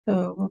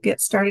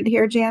get started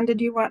here. Jan,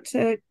 did you want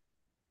to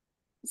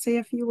say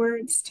a few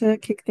words to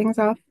kick things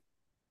off?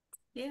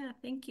 Yeah,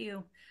 thank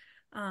you.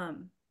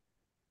 Um,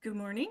 Good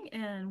morning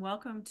and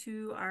welcome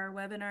to our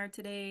webinar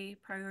today,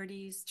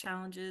 Priorities,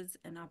 Challenges,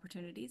 and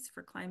Opportunities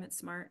for Climate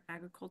Smart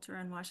Agriculture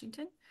in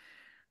Washington.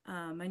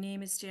 My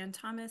name is Jan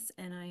Thomas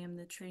and I am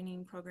the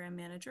Training Program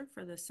Manager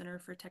for the Center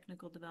for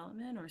Technical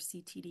Development, or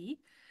CTD.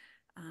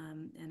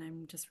 And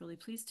I'm just really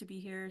pleased to be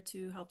here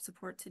to help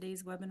support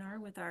today's webinar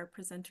with our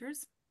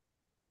presenters.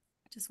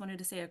 Just wanted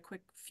to say a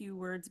quick few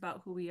words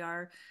about who we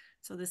are.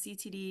 So the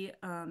CTD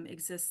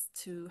exists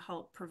to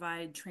help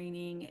provide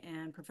training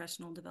and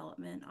professional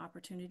development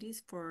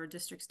opportunities for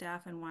district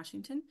staff in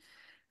Washington,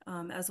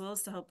 as well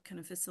as to help kind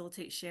of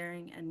facilitate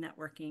sharing and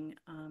networking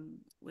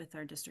with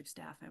our district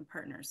staff and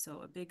partners.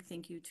 So a big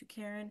thank you to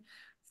Karen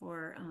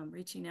for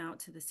reaching out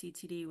to the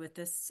CTD with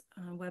this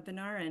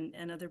webinar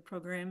and other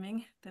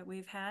programming that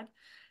we've had.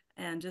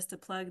 And just to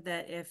plug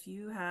that if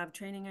you have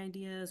training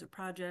ideas or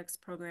projects,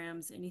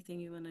 programs, anything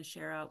you want to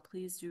share out,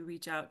 please do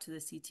reach out to the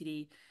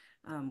CTD.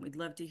 We'd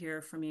love to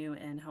hear from you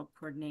and help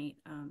coordinate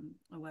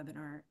a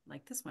webinar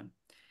like this one.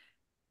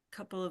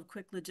 Couple of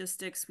quick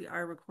logistics. We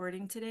are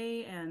recording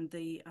today, and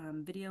the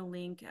video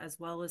link, as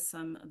well as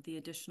some of the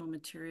additional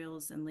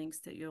materials and links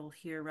that you'll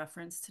hear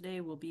referenced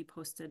today, will be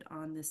posted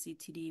on the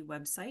CTD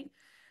website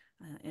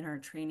in our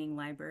training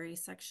library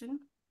section.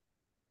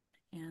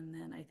 And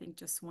then I think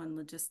just one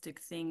logistic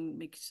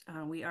thing,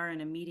 we are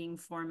in a meeting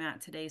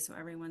format today, so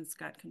everyone's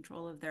got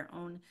control of their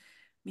own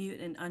mute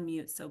and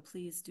unmute. So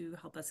please do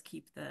help us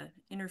keep the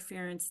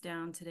interference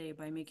down today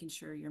by making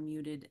sure you're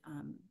muted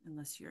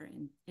unless you're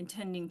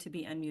intending to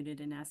be unmuted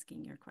and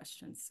asking your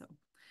questions. So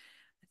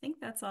I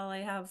think that's all I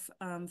have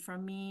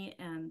from me.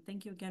 And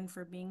thank you again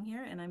for being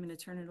here. And I'm going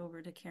to turn it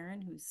over to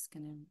Karen, who's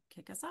going to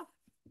kick us off.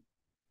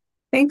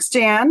 Thanks,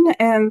 Jan,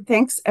 and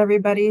thanks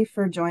everybody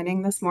for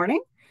joining this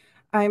morning.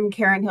 I'm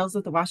Karen Hills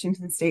with the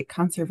Washington State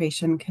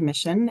Conservation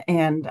Commission,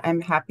 and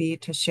I'm happy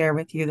to share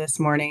with you this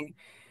morning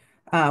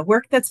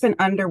work that's been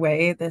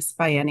underway this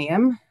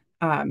biennium.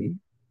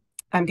 I'm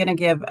going to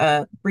give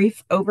a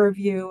brief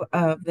overview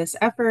of this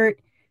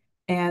effort,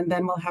 and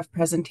then we'll have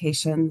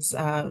presentations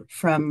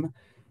from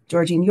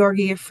Georgine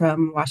Yorgi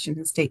from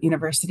Washington State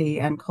University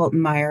and Colton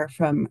Meyer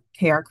from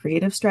KR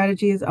Creative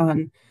Strategies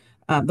on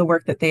the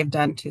work that they've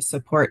done to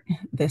support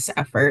this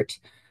effort.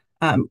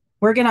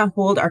 We're going to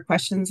hold our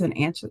questions and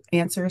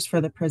answers for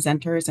the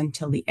presenters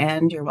until the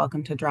end. You're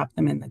welcome to drop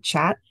them in the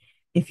chat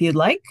if you'd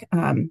like,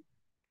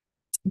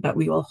 but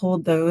we will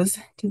hold those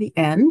to the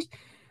end.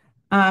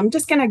 I'm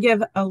just going to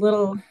give a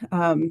little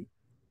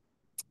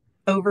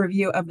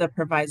overview of the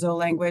proviso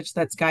language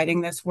that's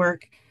guiding this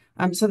work.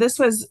 So this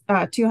was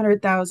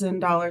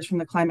 $200,000 from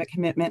the Climate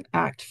Commitment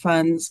Act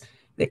funds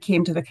that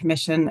came to the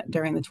commission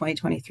during the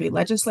 2023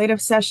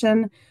 legislative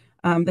session.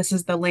 This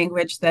is the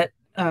language that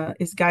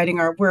is guiding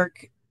our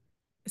work.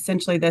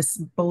 Essentially, this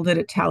bolded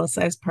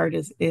italicized part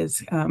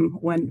is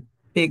one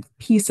big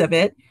piece of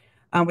it,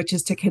 which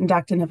is to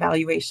conduct an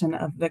evaluation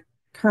of the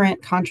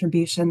current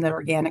contribution that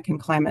organic and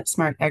climate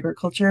smart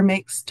agriculture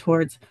makes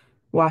towards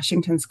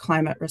Washington's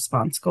climate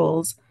response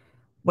goals,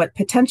 what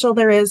potential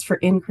there is for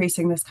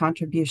increasing this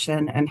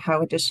contribution, and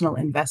how additional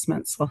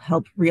investments will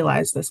help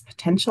realize this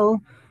potential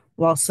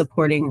while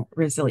supporting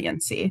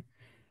resiliency.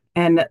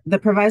 And the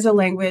proviso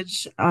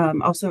language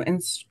also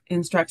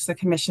instructs the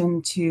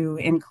commission to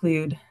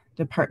include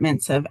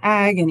departments of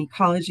ag and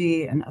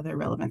ecology and other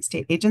relevant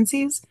state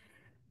agencies,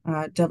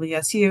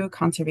 WSU,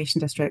 conservation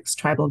districts,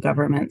 tribal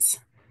governments,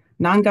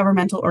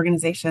 non-governmental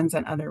organizations,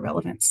 and other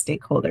relevant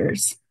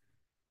stakeholders.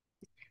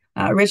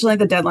 Originally,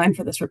 the deadline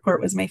for this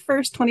report was May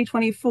 1st,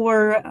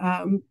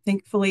 2024.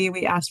 Thankfully,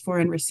 we asked for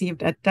and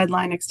received a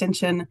deadline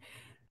extension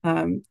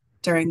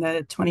during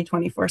the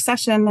 2024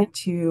 session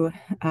to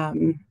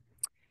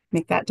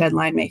make that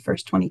deadline May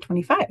 1st,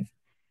 2025.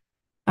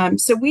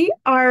 So we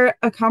are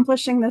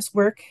accomplishing this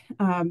work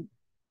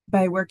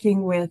by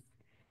working with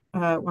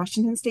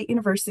Washington State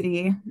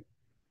University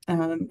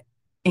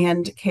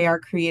and KR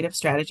Creative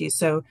Strategies.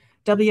 So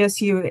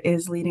WSU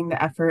is leading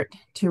the effort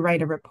to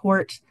write a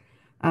report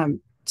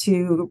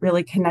to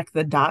really connect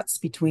the dots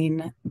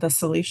between the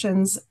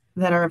solutions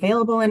that are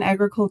available in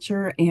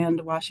agriculture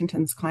and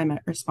Washington's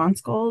climate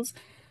response goals,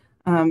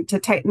 to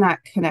tighten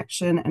that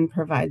connection and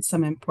provide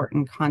some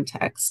important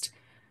context.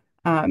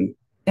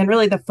 And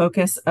really the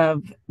focus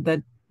of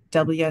the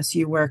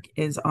WSU work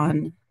is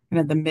on kind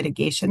of the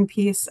mitigation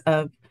piece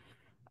of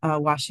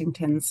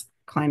Washington's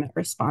climate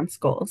response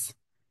goals.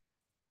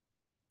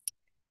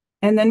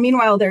 And then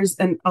meanwhile, there's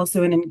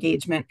also an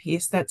engagement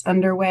piece that's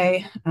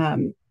underway.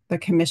 The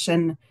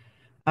commission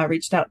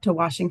reached out to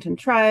Washington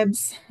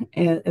tribes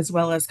as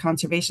well as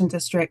conservation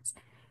districts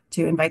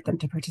to invite them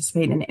to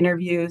participate in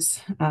interviews,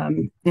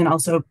 and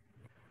also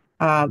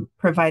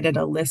provided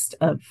a list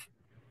of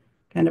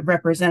kind of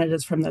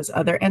representatives from those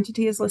other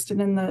entities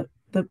listed in the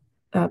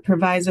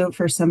proviso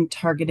for some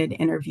targeted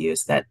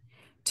interviews that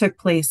took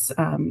place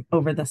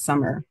over the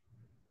summer.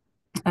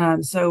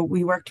 So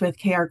we worked with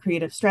KR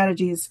Creative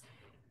Strategies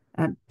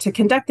to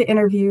conduct the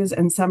interviews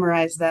and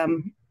summarize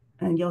them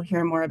and you'll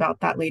hear more about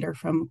that later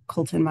from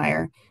Colton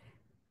Meyer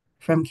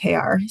from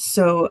KR.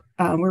 So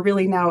we're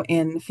really now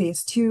in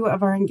phase 2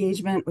 of our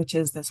engagement, which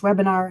is this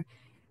webinar.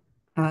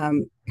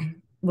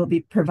 We'll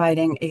be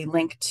providing a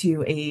link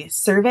to a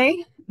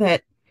survey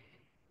that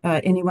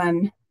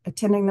anyone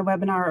attending the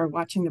webinar or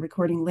watching the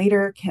recording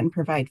later can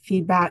provide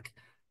feedback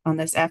on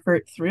this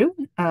effort through.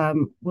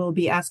 We'll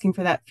be asking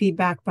for that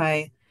feedback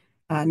by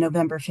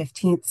November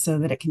 15th so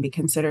that it can be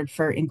considered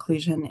for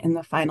inclusion in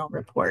the final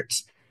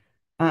report.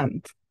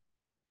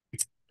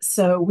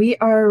 So we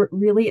are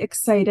really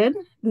excited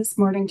this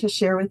morning to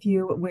share with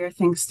you where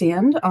things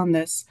stand on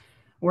this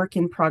work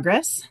in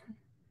progress.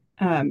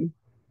 And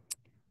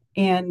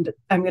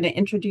I'm going to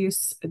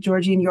introduce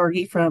Georgine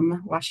Yorgi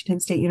from Washington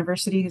State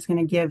University, who's going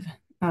to give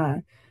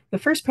the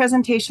first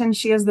presentation.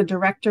 She is the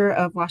director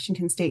of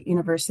Washington State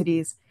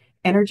University's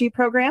Energy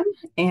Program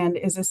and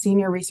is a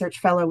senior research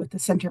fellow with the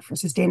Center for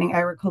Sustaining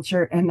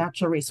Agriculture and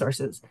Natural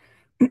Resources.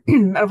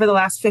 Over the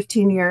last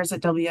 15 years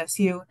at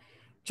WSU,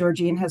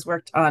 Georgine has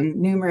worked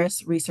on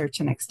numerous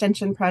research and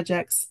extension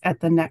projects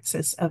at the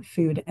nexus of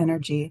food,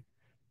 energy,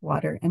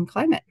 water, and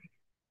climate.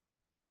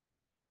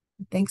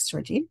 Thanks,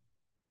 Georgine.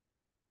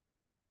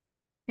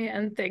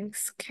 And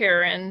thanks,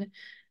 Karen.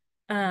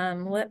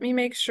 Let me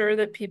make sure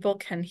that people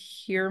can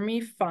hear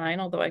me fine,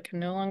 although I can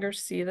no longer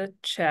see the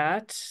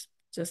chat.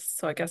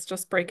 So I guess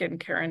just break in,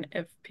 Karen,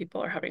 if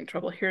people are having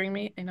trouble hearing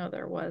me. I know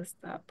there was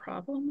that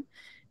problem.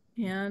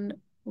 And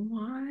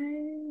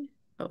why?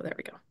 Oh, there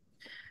we go.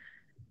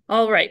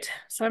 All right,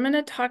 so I'm going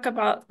to talk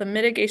about the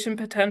mitigation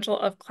potential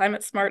of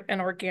climate smart and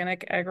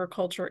organic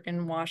agriculture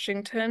in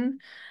Washington.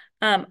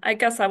 I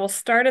guess I will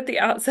start at the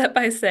outset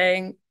by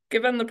saying,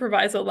 given the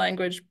proviso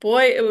language,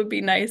 boy, it would be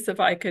nice if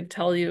I could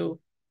tell you,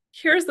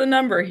 here's the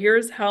number,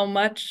 here's how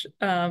much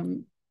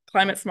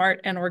climate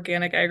smart and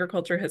organic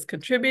agriculture has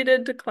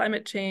contributed to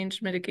climate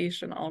change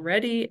mitigation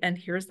already, and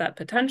here's that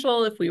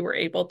potential if we were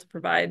able to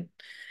provide,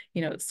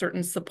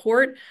 certain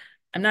support.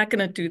 I'm not going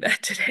to do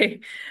that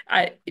today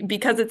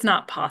because it's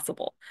not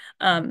possible.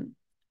 And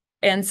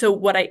so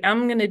what I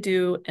am going to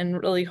do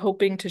and really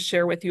hoping to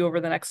share with you over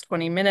the next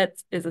 20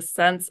 minutes is a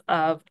sense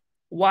of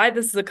why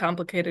this is a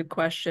complicated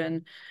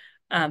question.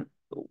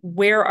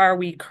 Where are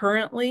we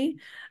currently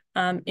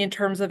in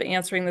terms of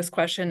answering this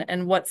question,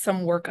 and what's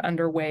some work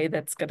underway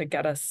that's going to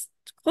get us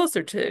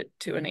closer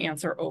to an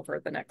answer over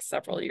the next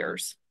several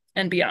years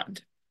and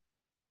beyond.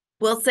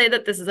 We'll say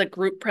that this is a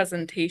group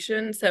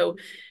presentation, so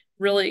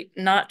really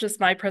not just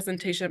my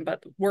presentation,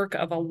 but work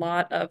of a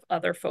lot of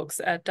other folks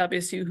at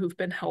WSU who've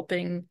been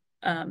helping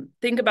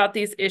think about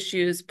these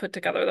issues, put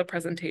together the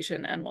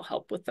presentation, and will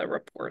help with the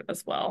report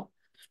as well.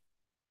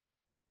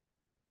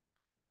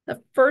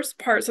 The first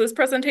part, so this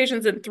presentation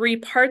is in 3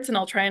 parts, and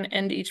I'll try and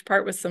end each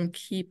part with some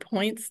key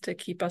points to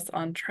keep us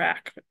on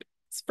track.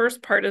 This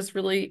first part is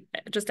really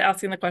just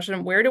asking the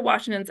question, where do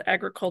Washington's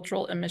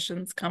agricultural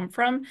emissions come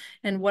from?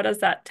 And what does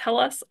that tell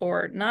us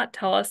or not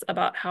tell us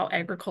about how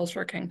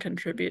agriculture can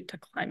contribute to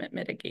climate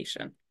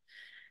mitigation?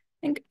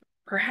 I think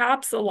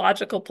perhaps a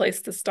logical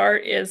place to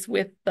start is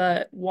with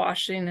the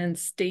Washington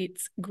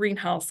State's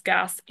greenhouse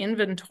gas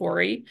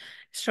inventory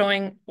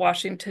showing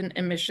Washington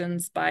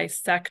emissions by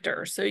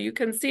sector. So you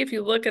can see if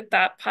you look at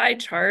that pie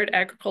chart,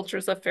 agriculture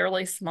is a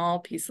fairly small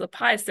piece of the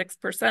pie,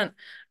 6%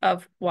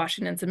 of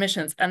Washington's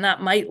emissions. And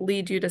that might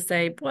lead you to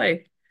say,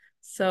 boy,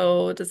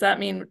 so does that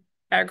mean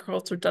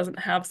agriculture doesn't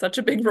have such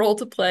a big role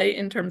to play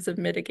in terms of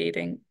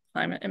mitigating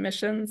climate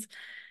emissions?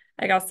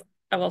 I guess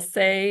I will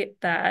say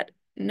that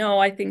no,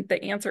 I think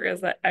the answer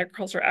is that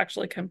agriculture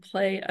actually can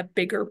play a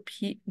bigger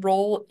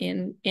role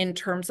in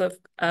terms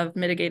of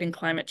mitigating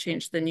climate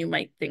change than you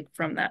might think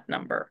from that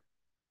number.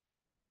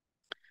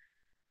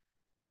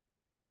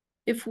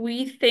 If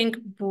we think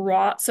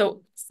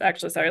so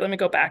actually, sorry, let me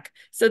go back.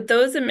 So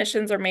those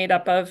emissions are made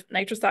up of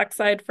nitrous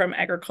oxide from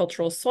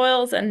agricultural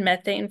soils and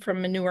methane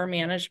from manure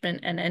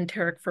management and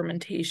enteric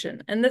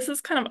fermentation. And this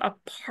is kind of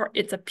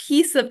it's a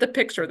piece of the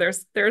picture.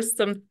 There's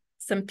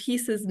some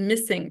pieces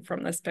missing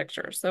from this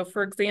picture. So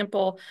for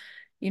example,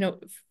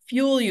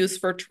 fuel use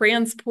for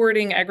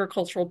transporting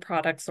agricultural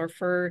products or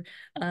for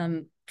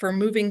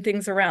moving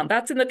things around,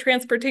 that's in the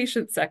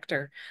transportation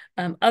sector.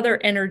 Other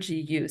energy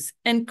use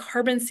and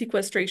carbon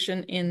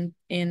sequestration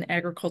in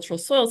agricultural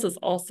soils is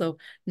also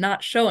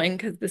not showing,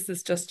 because this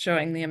is just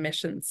showing the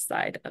emissions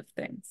side of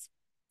things.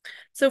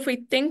 So if we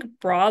think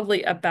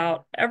broadly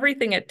about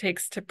everything it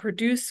takes to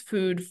produce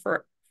food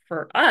for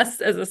us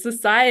as a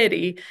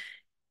society,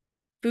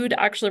 food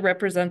actually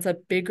represents a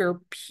bigger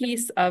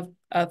piece of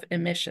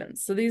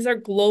emissions. So these are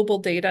global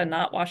data,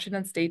 not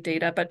Washington State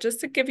data, but just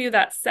to give you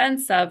that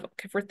sense of,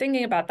 if we're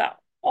thinking about that,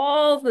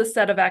 all the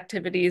set of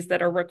activities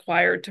that are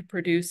required to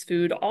produce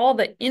food, all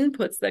the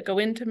inputs that go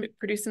into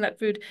producing that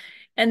food,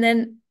 and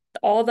then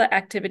all the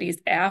activities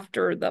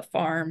after the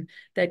farm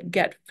that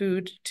get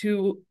food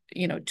to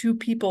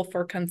people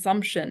for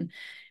consumption,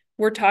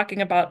 we're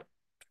talking about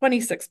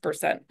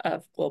 26%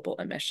 of global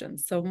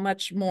emissions, so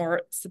much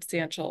more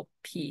substantial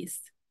piece.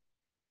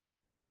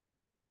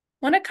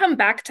 want to come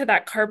back to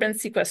that carbon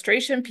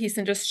sequestration piece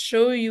and just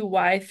show you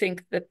why I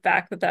think the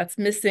fact that that's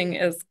missing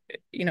is,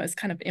 is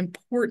kind of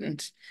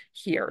important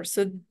here.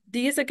 So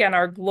these, again,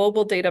 are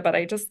global data, but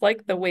I just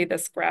like the way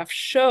this graph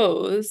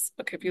shows.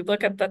 Okay, if you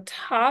look at the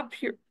top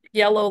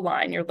yellow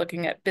line, you're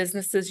looking at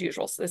business as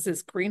usual. So this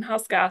is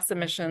greenhouse gas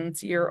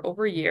emissions year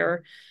over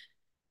year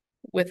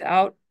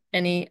without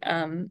any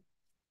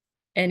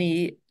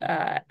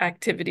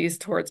activities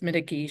towards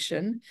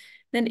mitigation.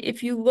 Then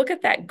if you look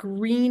at that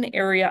green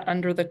area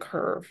under the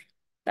curve,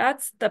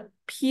 that's the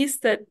piece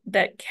that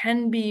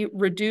can be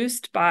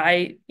reduced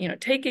by,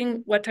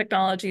 taking what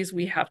technologies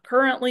we have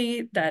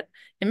currently that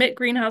emit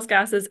greenhouse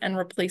gases and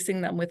replacing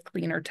them with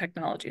cleaner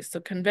technologies. So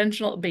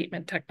conventional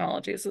abatement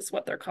technologies is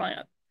what they're calling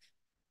it.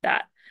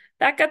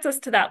 That gets us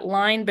to that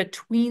line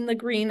between the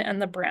green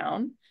and the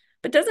brown,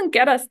 but doesn't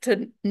get us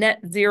to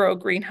net zero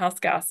greenhouse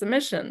gas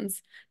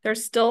emissions.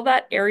 There's still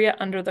that area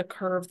under the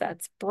curve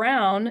that's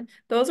brown.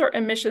 Those are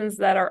emissions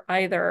that are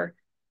either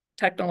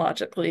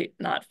technologically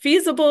not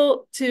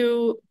feasible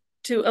to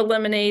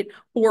eliminate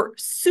or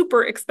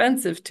super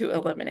expensive to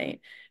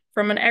eliminate.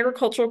 From an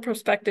agricultural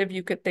perspective,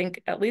 you could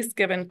think, at least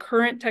given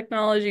current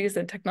technologies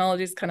and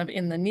technologies kind of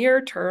in the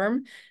near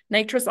term,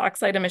 nitrous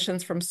oxide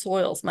emissions from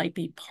soils might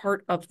be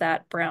part of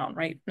that brown,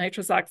 right?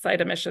 Nitrous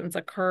oxide emissions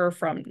occur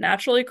from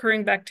naturally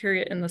occurring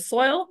bacteria in the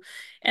soil,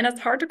 and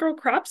it's hard to grow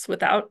crops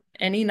without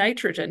any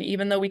nitrogen,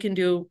 even though we can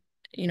do,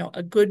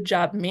 a good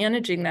job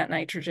managing that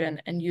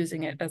nitrogen and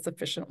using it as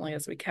efficiently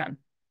as we can.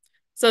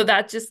 So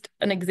that's just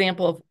an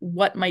example of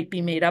what might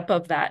be made up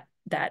of that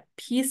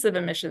piece of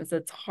emissions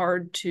that's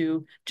hard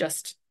to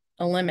just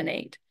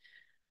eliminate.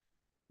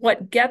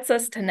 What gets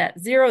us to net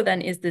zero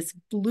then is this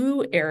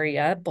blue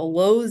area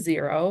below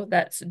zero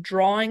that's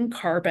drawing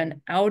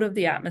carbon out of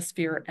the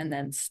atmosphere and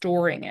then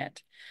storing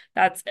it.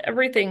 That's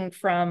everything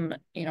from,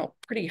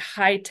 pretty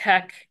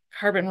high-tech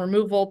carbon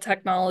removal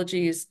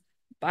technologies,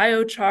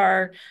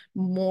 biochar,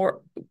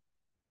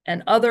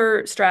 and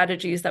other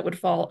strategies that would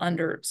fall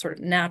under sort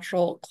of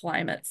natural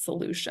climate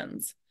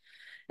solutions.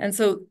 And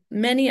so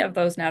many of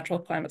those natural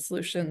climate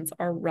solutions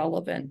are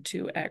relevant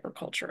to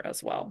agriculture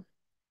as well.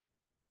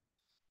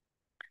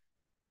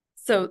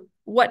 So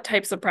what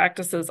types of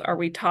practices are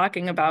we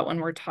talking about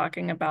when we're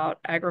talking about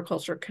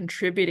agriculture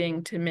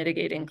contributing to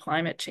mitigating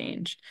climate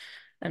change?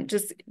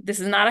 This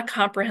is not a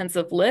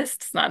comprehensive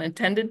list. It's not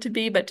intended to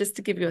be, but just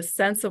to give you a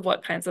sense of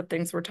what kinds of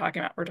things we're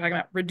talking about. We're talking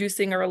about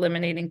reducing or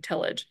eliminating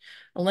tillage,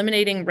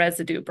 eliminating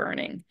residue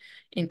burning,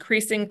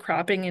 increasing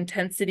cropping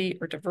intensity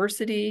or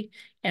diversity,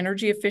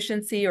 energy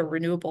efficiency or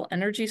renewable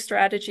energy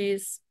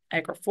strategies,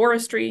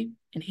 agroforestry,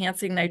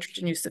 enhancing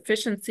nitrogen use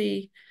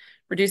efficiency,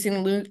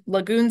 reducing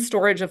lagoon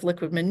storage of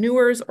liquid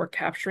manures or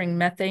capturing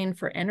methane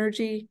for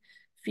energy,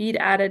 feed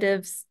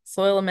additives,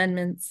 soil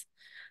amendments.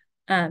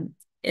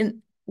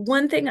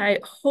 One thing I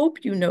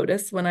hope you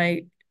notice when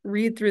I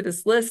read through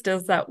this list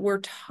is that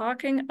we're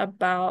talking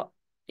about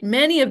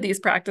many of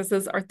these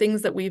practices are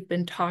things that we've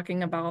been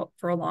talking about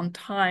for a long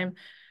time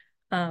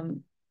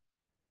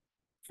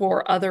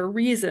for other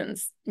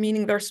reasons,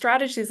 meaning they're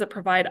strategies that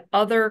provide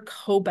other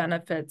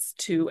co-benefits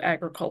to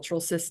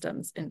agricultural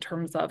systems in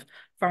terms of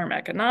farm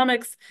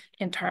economics,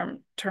 in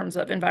terms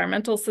of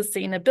environmental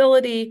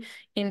sustainability,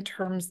 in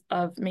terms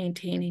of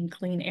maintaining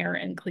clean air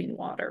and clean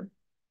water.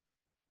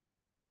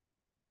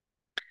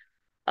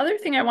 Other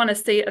thing I want to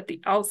say at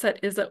the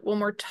outset is that when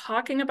we're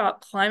talking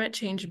about climate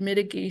change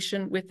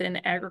mitigation within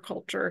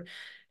agriculture,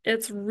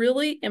 it's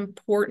really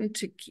important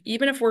to,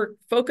 even if we're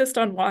focused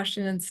on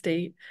Washington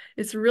State,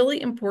 it's really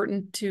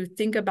important to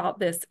think about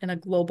this in a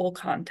global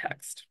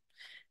context.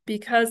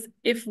 Because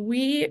if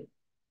we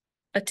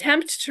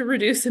attempt to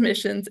reduce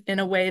emissions in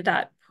a way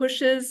that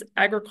pushes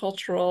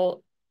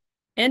agricultural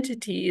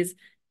entities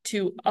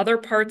to other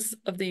parts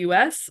of the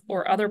US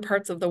or other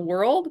parts of the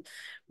world,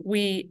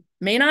 we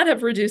may not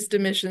have reduced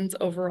emissions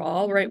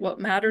overall, right? What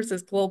matters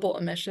is global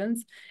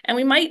emissions. And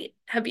we might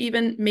have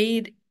even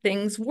made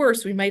things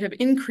worse. We might have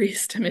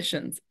increased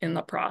emissions in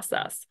the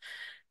process.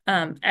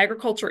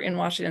 Agriculture in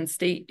Washington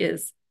State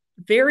is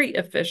very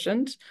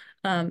efficient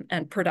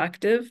and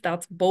productive.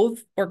 That's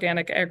both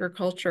organic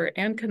agriculture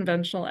and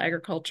conventional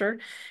agriculture.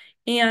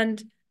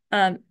 And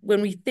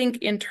when we think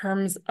in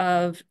terms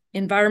of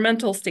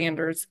environmental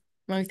standards,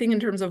 when we think in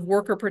terms of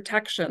worker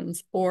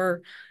protections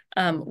or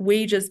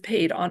wages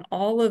paid, on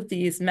all of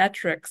these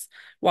metrics,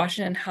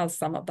 Washington has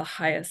some of the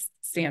highest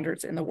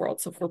standards in the world.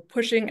 So if we're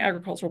pushing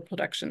agricultural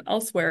production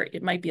elsewhere,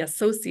 it might be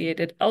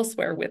associated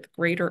elsewhere with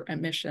greater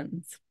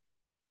emissions.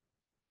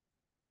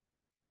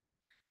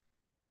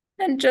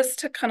 And just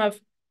to kind of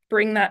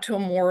bring that to a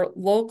more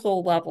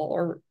local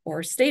level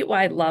or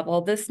statewide level,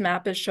 this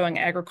map is showing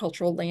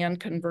agricultural land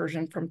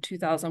conversion from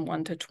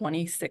 2001 to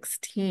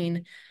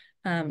 2016.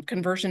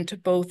 Conversion to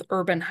both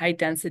urban high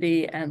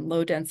density and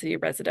low density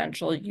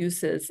residential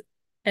uses.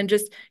 And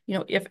just,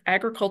 if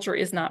agriculture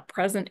is not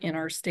present in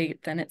our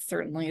state, then it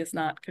certainly is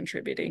not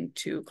contributing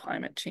to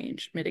climate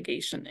change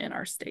mitigation in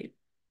our state.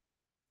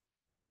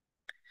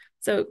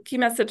 So key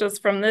messages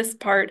from this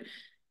part,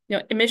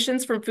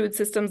 emissions from food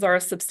systems are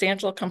a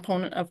substantial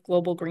component of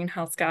global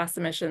greenhouse gas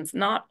emissions.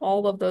 Not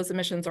all of those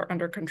emissions are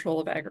under control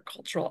of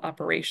agricultural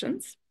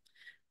operations.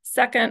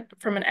 Second,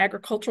 from an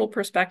agricultural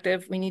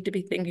perspective, we need to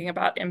be thinking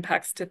about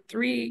impacts to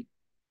three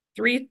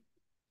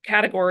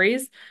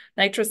categories: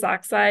 nitrous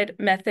oxide,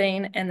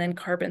 methane, and then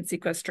carbon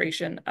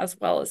sequestration, as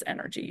well as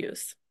energy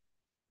use.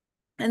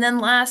 And then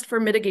last, for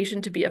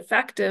mitigation to be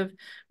effective,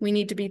 we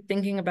need to be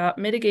thinking about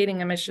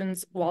mitigating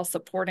emissions while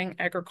supporting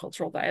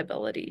agricultural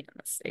viability in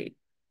the state.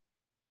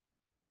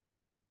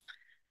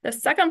 The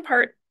second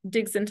part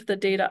digs into the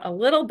data a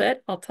little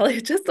bit. I'll tell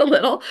you just a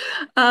little.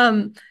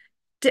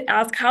 To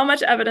ask how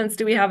much evidence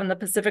do we have in the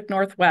Pacific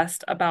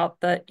Northwest about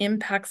the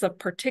impacts of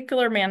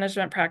particular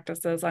management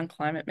practices on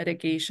climate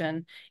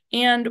mitigation,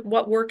 and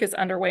what work is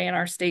underway in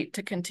our state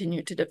to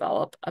continue to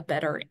develop a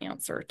better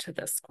answer to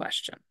this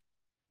question.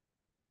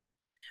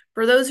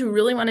 For those who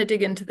really want to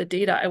dig into the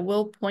data, I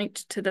will point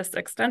to this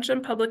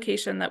extension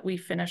publication that we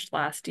finished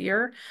last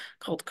year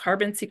called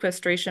Carbon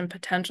Sequestration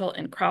Potential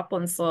in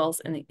Cropland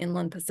Soils in the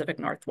Inland Pacific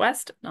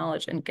Northwest,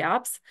 Knowledge and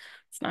Gaps.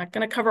 It's not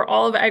going to cover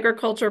all of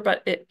agriculture,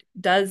 but it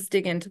does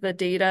dig into the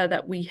data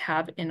that we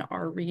have in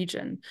our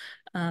region,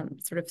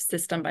 sort of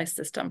system by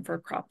system for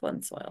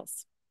cropland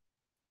soils.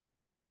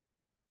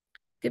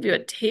 Give you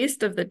a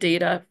taste of the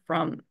data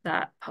from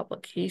that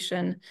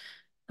publication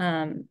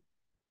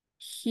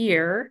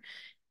here.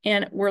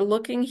 And we're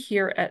looking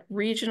here at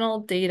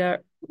regional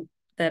data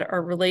that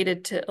are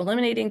related to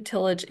eliminating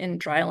tillage in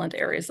dryland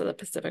areas of the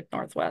Pacific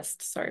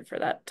Northwest. Sorry for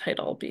that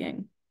title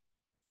being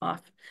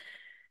off.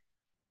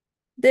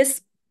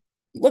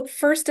 Look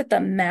first at the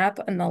map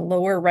in the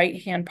lower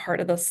right-hand part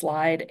of the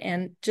slide.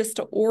 And just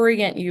to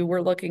orient you,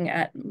 we're looking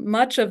at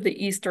much of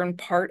the eastern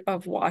part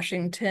of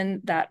Washington,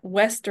 that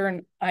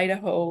western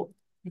Idaho,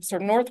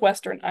 sort of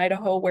northwestern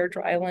Idaho, where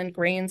dryland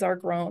grains are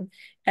grown,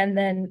 and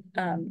then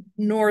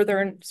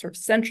northern, sort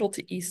of central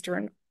to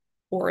eastern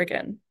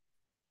Oregon.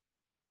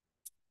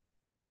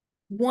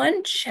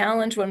 One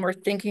challenge when we're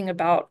thinking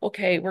about,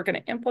 okay, we're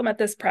going to implement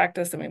this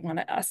practice and we want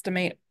to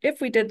estimate if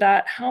we did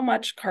that, how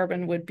much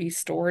carbon would be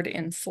stored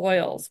in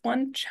soils.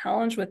 One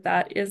challenge with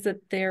that is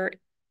that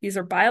these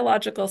are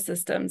biological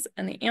systems,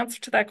 and the answer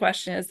to that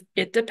question is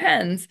it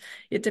depends.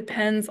 It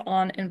depends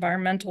on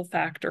environmental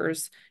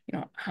factors.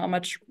 How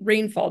much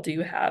rainfall do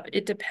you have?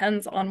 It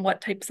depends on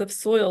what types of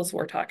soils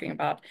we're talking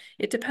about.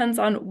 It depends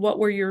on what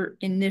were your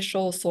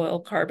initial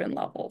soil carbon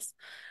levels.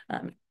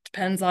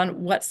 Depends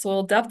on what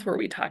soil depth were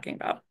we talking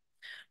about.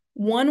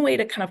 One way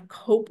to kind of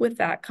cope with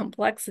that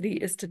complexity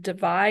is to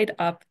divide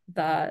up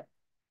the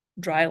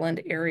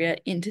dryland area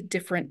into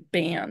different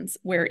bands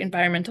where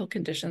environmental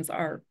conditions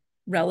are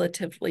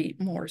relatively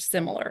more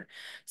similar.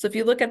 So if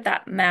you look at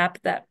that map,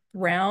 that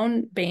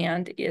brown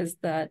band is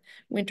the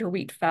winter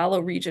wheat fallow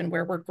region,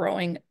 where we're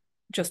growing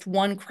just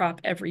one crop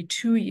every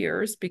 2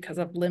 years because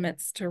of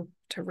limits to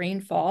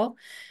rainfall.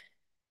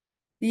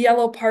 The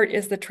yellow part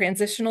is the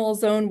transitional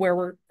zone, where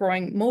we're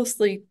growing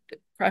mostly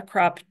a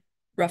crop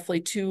roughly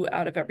 2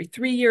 out of every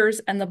 3 years.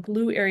 And the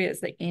blue area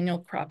is the annual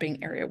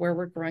cropping area, where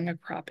we're growing a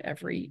crop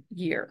every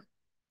year.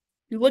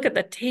 You look at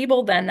the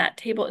table, then that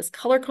table is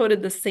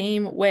color-coded the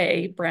same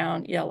way: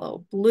 brown,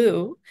 yellow,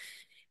 blue.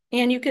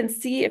 And you can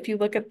see, if you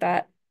look at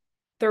that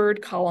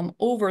third column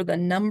over, the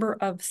number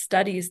of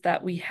studies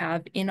that we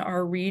have in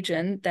our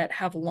region that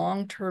have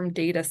long-term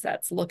data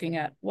sets looking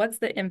at what's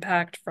the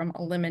impact from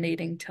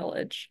eliminating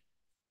tillage.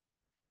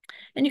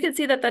 And you can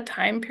see that the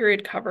time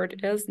period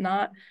covered is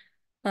not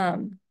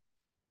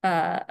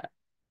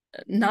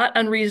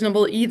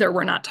unreasonable either.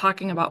 We're not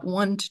talking about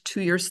 1 to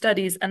 2 year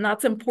studies. And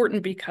that's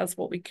important because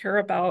what we care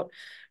about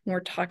when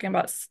we're talking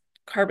about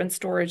carbon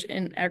storage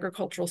in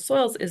agricultural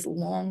soils is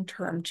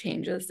long-term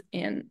changes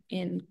in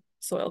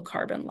soil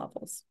carbon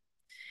levels.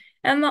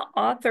 And the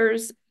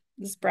authors,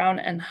 this Brown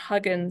and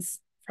Huggins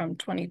from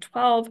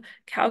 2012,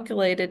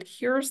 calculated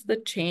here's the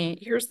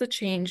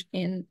change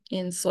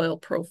in soil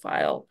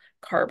profile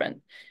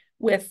carbon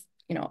with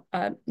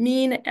a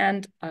mean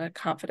and a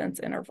confidence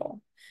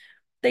interval.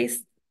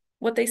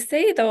 What they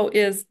say, though,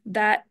 is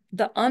that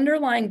the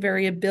underlying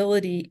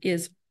variability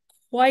is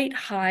quite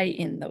high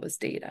in those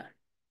data.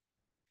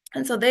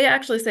 And so they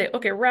actually say,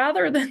 okay,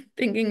 rather than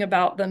thinking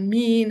about the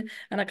mean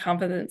and a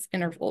confidence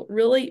interval,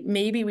 really,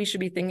 maybe we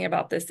should be thinking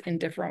about this in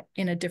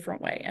a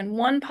different way. And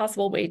one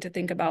possible way to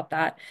think about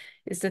that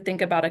is to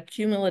think about a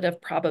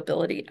cumulative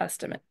probability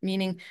estimate,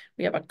 meaning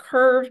we have a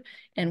curve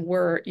and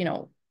we're,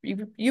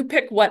 you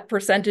pick what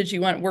percentage you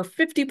want. We're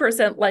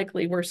 50%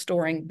 likely we're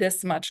storing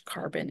this much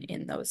carbon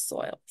in those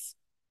soils.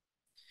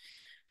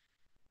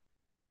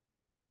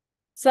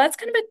 So that's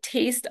kind of a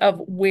taste of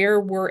where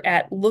we're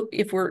at. Look,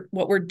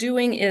 what we're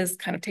doing is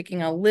kind of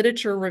taking a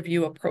literature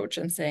review approach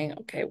and saying,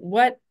 okay,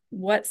 what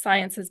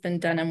science has been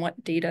done and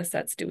what data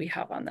sets do we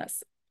have on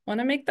this? I want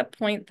to make the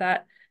point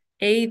that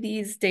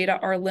these data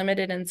are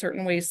limited in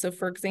certain ways. So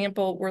for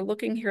example, we're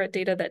looking here at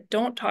data that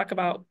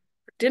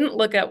didn't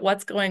look at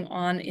what's going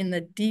on in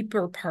the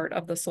deeper part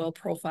of the soil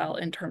profile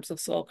in terms of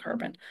soil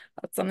carbon.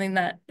 That's something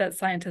that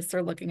scientists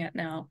are looking at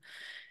now.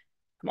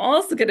 I'm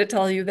also going to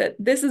tell you that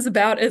this is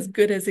about as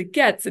good as it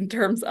gets in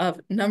terms of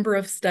number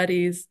of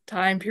studies,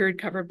 time period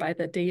covered by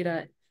the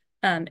data.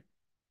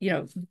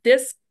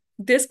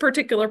 This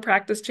particular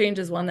practice change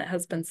is one that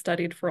has been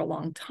studied for a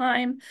long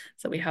time,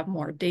 so we have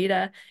more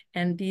data,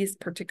 and these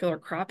particular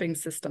cropping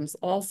systems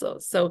also.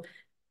 So,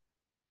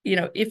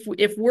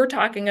 if we're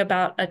talking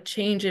about a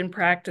change in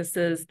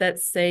practices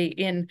that's, say,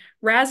 in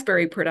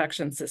raspberry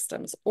production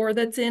systems, or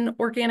that's in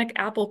organic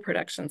apple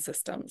production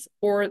systems,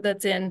 or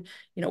that's in,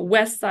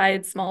 West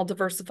Side small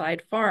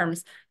diversified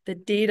farms, the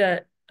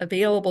data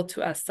available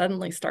to us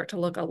suddenly start to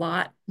look a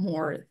lot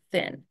more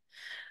thin.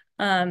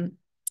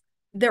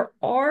 There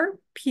are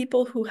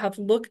people who have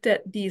looked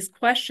at these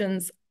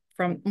questions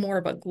from more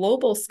of a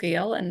global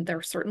scale, and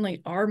there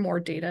certainly are more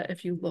data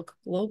if you look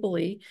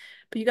globally,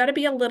 but you got to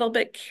be a little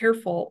bit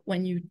careful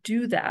when you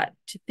do that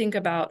to think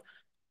about,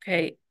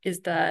 okay, are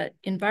the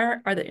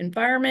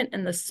environment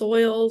and the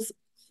soils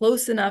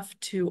close enough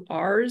to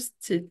ours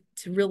to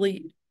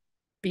really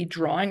be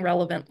drawing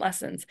relevant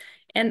lessons?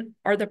 And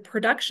are the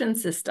production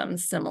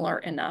systems similar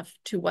enough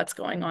to what's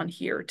going on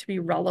here to be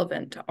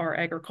relevant to our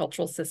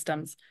agricultural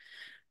systems?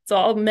 So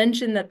I'll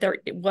mention that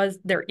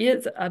there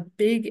is a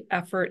big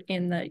effort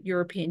in the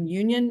European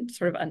Union,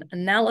 sort of an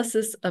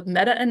analysis of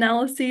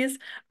meta-analyses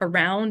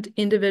around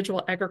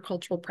individual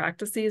agricultural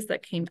practices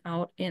that came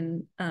out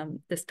in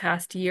this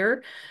past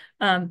year.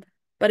 But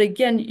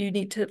again, you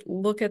need to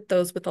look at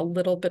those with a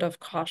little bit of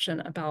caution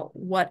about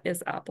what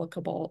is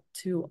applicable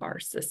to our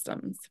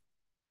systems.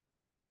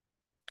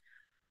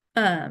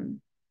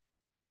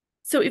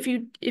 So if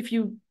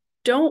you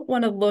don't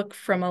want to look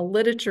from a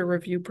literature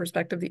review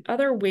perspective, the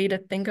other way to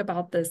think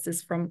about this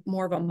is from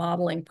more of a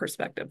modeling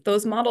perspective.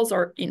 Those models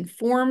are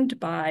informed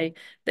by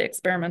the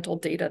experimental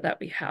data that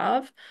we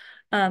have,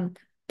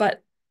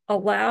 but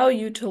allow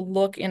you to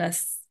look in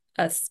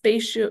a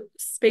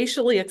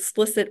spatially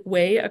explicit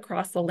way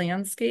across the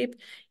landscape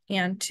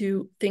and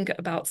to think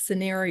about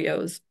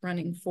scenarios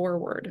running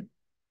forward.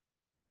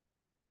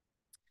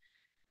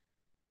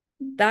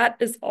 That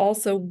is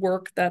also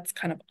work that's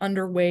kind of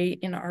underway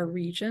in our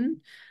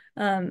region.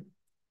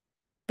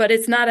 But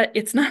it's not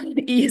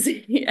an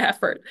easy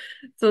effort.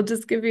 So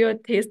just give you a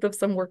taste of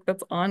some work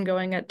that's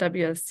ongoing at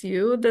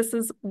WSU. This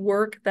is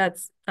work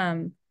that's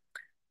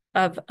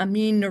of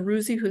Amin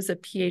Nourouzi, who's a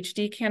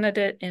PhD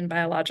candidate in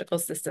biological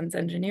systems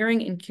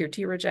engineering in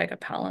Kirti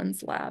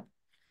Rajagopalan's lab.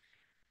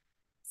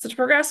 So to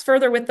progress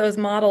further with those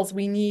models,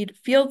 we need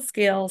field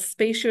scale,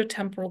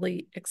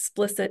 spatiotemporally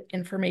explicit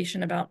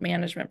information about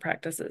management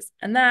practices.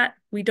 And that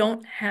we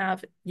don't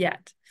have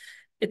yet.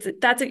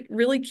 That's a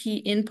really key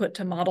input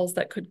to models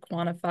that could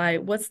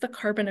quantify what's the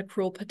carbon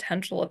accrual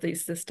potential of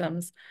these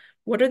systems,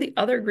 what are the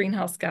other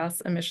greenhouse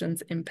gas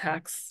emissions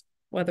impacts,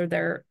 whether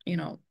they're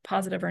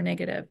positive or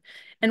negative,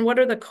 and what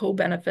are the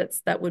co-benefits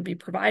that would be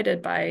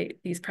provided by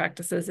these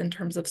practices in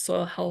terms of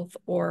soil health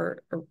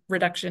or a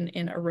reduction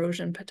in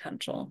erosion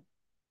potential.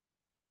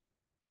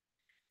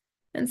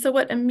 And so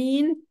what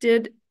Amin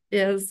did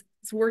is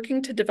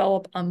working to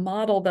develop a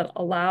model that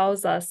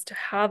allows us to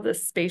have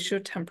this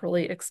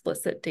spatiotemporally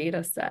explicit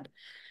data set.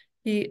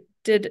 He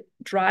did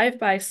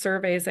drive-by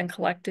surveys and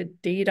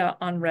collected data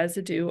on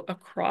residue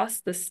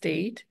across the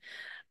state,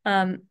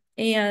 the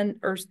dryland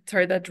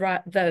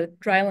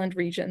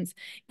regions.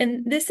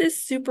 And this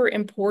is super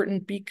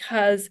important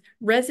because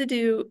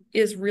residue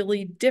is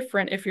really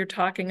different if you're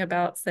talking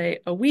about,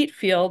 say, a wheat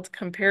field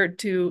compared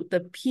to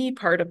the pea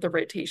part of the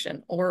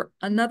rotation or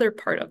another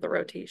part of the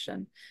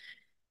rotation.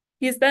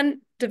 He's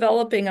then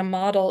developing a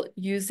model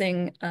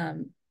using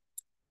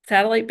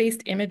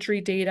satellite-based imagery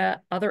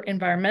data, other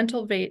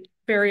environmental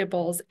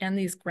variables, and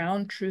these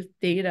ground truth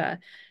data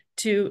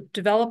to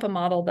develop a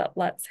model that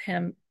lets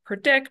him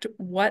predict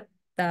what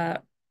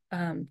the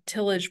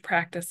tillage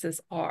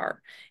practices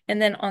are. And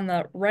then on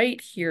the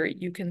right here,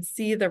 you can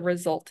see the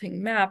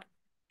resulting map,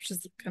 which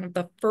is kind of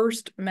the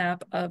first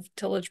map of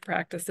tillage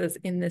practices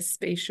in this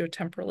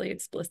spatiotemporally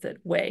explicit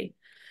way.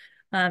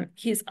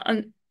 He's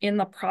in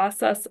the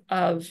process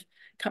of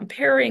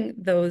comparing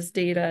those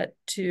data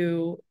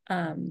to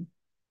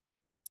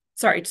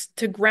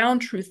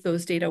ground truth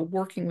those data,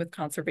 working with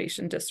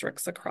conservation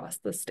districts across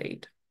the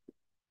state.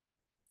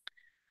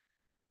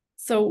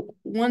 So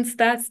once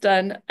that's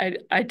done,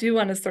 I do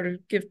want to sort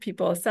of give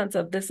people a sense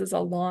of this is a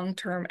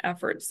long-term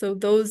effort. So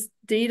those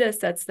data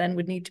sets then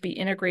would need to be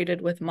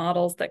integrated with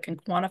models that can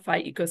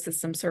quantify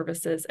ecosystem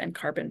services and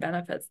carbon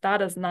benefits.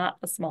 That is not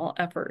a small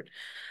effort.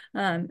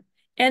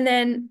 And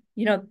then,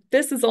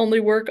 this is only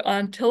work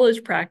on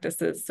tillage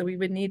practices. So we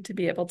would need to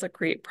be able to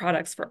create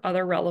products for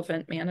other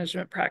relevant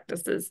management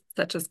practices,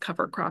 such as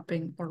cover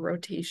cropping or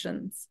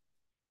rotations.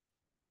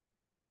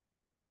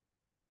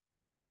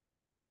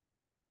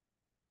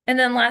 And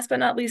then last but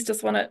not least,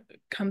 just want to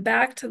come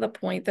back to the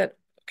point that,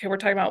 okay, we're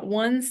talking about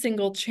one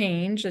single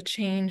change, a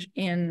change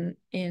in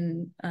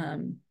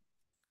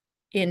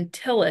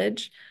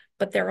tillage,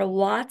 but there are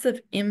lots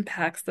of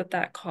impacts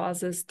that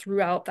causes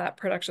throughout that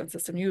production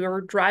system. You are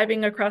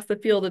driving across the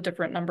field a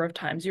different number of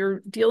times.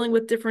 You're dealing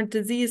with different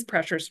disease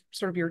pressures,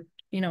 sort of your,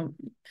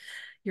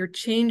 you're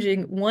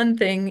changing one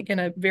thing in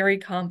a very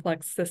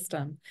complex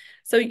system.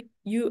 So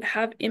you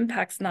have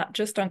impacts not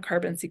just on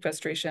carbon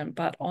sequestration,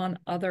 but on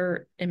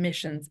other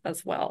emissions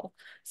as well.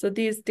 So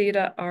these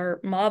data are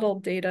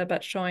modeled data,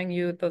 but showing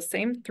you those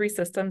same three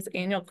systems: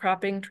 annual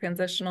cropping,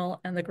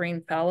 transitional, and the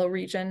grain fallow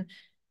region.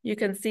 You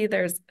can see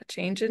there's a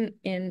change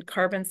in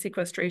carbon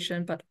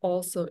sequestration, but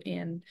also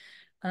in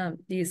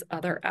these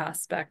other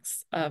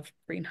aspects of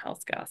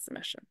greenhouse gas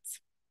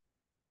emissions.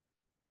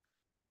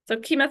 So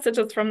key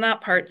messages from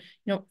that part,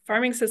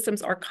 farming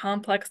systems are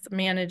complex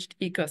managed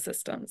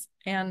ecosystems,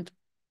 and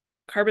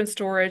carbon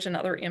storage and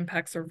other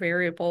impacts are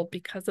variable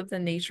because of the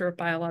nature of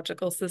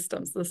biological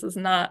systems. This is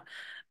not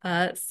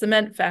a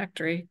cement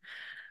factory.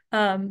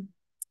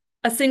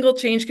 A single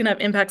change can have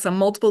impacts on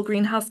multiple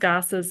greenhouse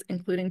gases,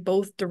 including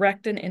both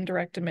direct and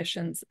indirect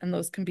emissions, and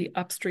those can be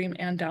upstream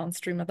and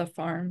downstream of the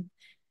farm.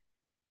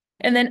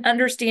 And then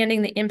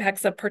understanding the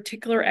impacts of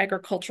particular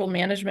agricultural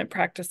management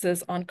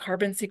practices on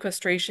carbon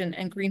sequestration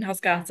and greenhouse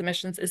gas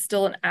emissions is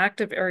still an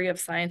active area of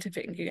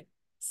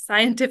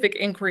scientific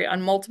inquiry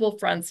on multiple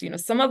fronts.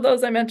 Some of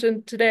those I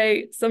mentioned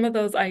today, some of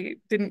those I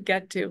didn't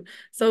get to.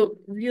 So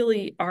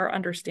really our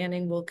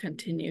understanding will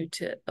continue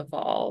to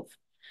evolve.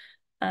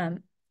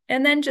 And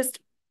then just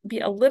be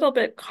a little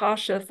bit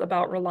cautious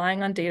about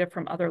relying on data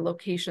from other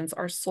locations.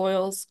 Our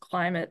soils,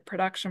 climate,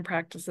 production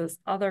practices,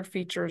 other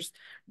features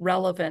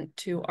relevant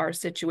to our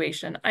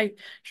situation. I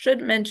should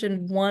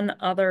mention one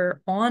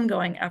other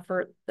ongoing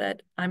effort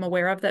that I'm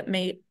aware of that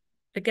may,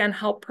 again,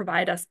 help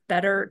provide us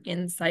better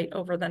insight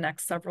over the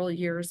next several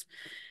years.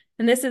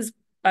 And this is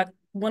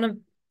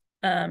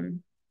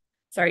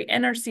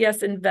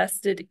NRCS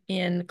invested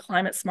in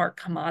climate smart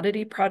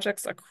commodity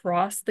projects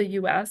across the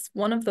US.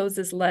 One of those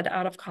is led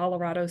out of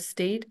Colorado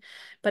State,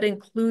 but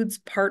includes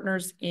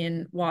partners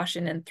in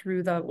Washington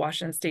through the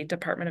Washington State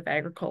Department of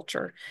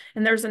Agriculture.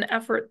 And there's an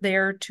effort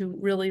there to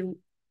really,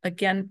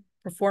 again,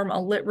 perform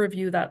a lit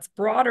review that's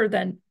broader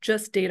than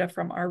just data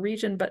from our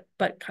region, but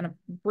kind of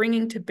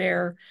bringing to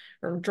bear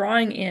or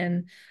drawing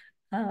in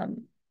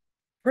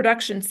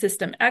production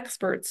system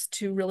experts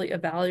to really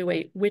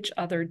evaluate which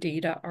other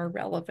data are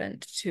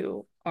relevant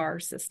to our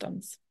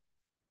systems.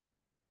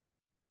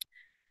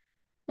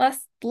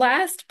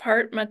 Last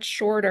part, much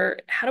shorter,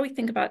 how do we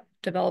think about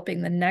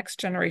developing the next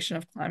generation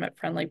of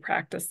climate-friendly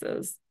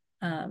practices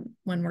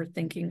when we're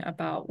thinking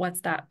about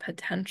what's that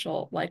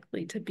potential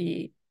likely to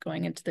be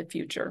going into the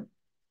future?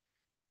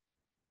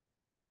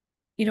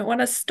 I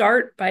want to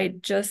start by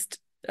just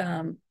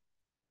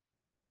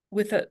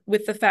with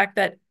the fact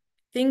that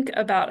think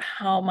about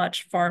how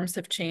much farms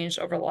have changed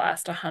over the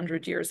last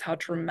 100 years, how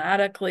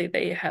dramatically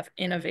they have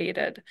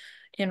innovated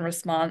in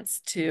response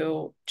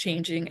to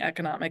changing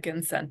economic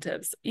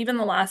incentives. Even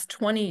the last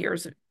 20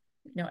 years,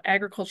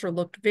 agriculture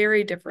looked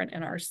very different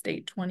in our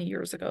state 20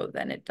 years ago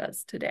than it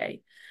does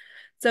today.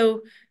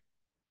 So,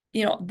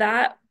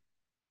 that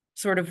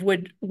sort of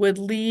would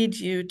lead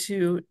you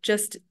to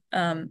just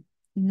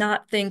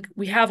not think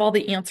we have all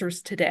the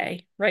answers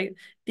today, right?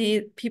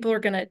 The people are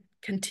going to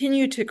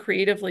continue to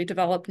creatively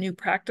develop new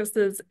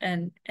practices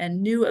and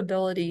new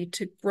ability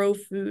to grow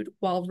food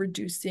while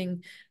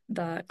reducing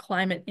the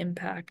climate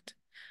impact.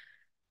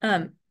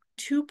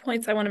 2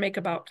 points I want to make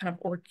about kind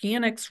of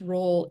organic's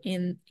role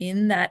in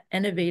that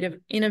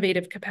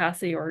innovative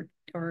capacity or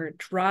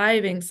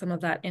driving some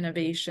of that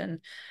innovation.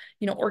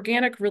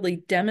 Organic really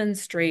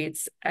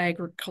demonstrates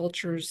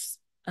agriculture's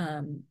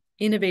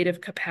innovative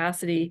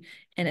capacity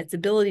and its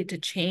ability to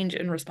change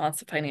in response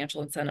to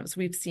financial incentives.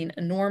 We've seen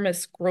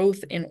enormous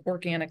growth in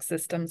organic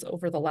systems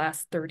over the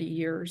last 30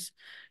 years,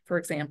 for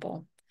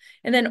example.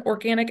 And then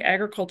organic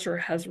agriculture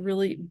has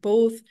really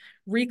both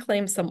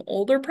reclaimed some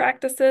older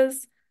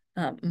practices,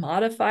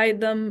 modified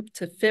them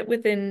to fit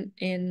within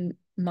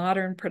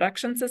modern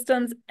production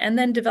systems, and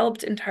then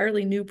developed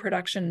entirely new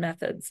production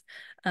methods,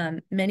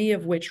 many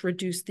of which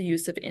reduce the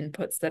use of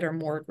inputs that are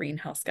more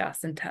greenhouse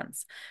gas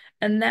intense.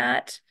 And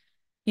that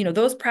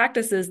those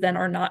practices then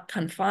are not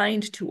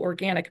confined to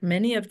organic.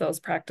 Many of those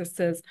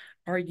practices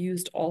are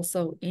used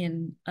also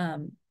in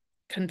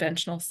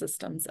conventional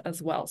systems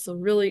as well. So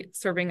really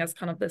serving as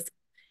kind of this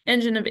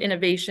engine of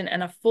innovation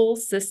and a full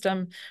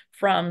system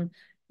from,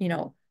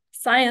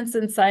 science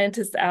and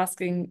scientists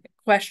asking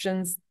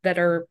questions that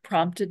are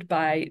prompted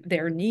by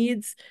their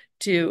needs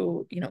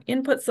to,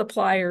 input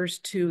suppliers,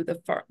 to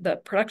the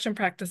production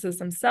practices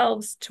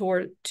themselves,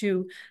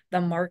 to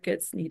the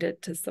markets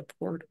needed to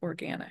support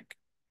organic.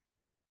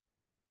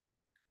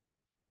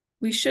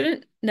 We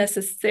shouldn't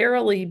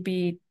necessarily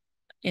be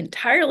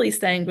entirely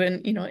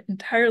sanguine,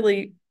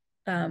 entirely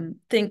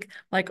think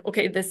like,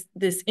 okay,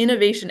 this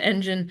innovation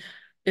engine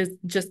is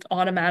just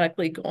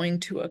automatically going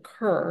to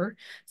occur.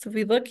 So if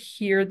we look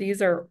here,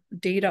 these are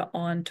data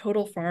on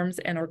total farms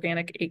and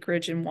organic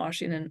acreage in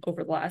Washington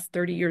over the last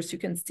 30 years. You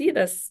can see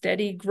this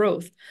steady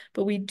growth,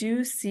 but we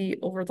do see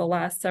over the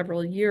last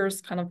several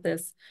years kind of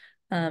this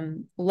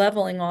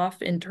leveling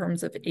off in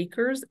terms of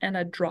acres and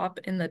a drop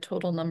in the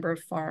total number of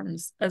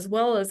farms, as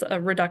well as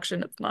a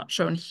reduction, it's not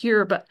shown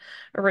here, but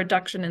a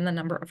reduction in the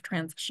number of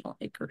transitional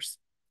acres.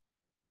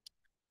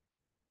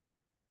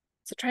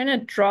 So trying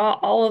to draw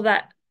all of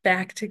that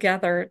back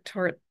together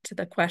to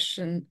the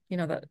question,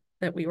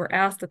 that we were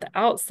asked at the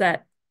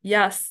outset.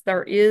 Yes,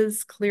 there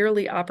is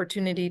clearly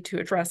opportunity to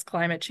address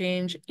climate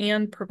change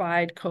and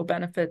provide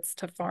co-benefits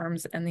to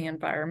farms and the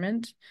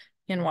environment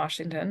in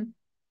Washington.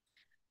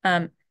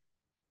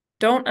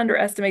 Don't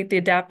underestimate the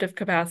adaptive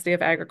capacity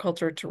of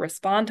agriculture to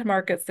respond to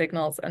market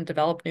signals and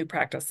develop new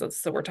practices.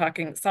 So we're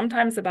talking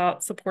sometimes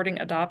about supporting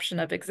adoption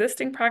of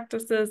existing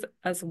practices,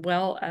 as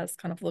well as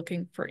kind of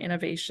looking for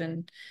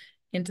innovation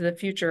into the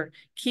future,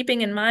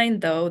 keeping in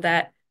mind, though,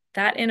 that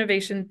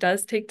innovation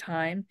does take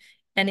time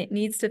and it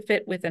needs to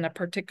fit within a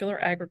particular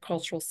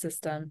agricultural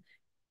system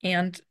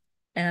and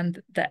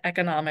the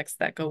economics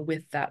that go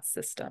with that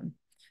system.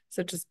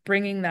 So just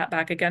bringing that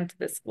back again to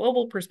this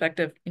global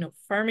perspective,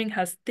 farming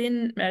has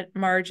thin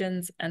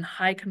margins and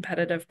high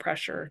competitive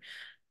pressure.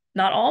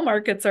 Not all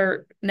markets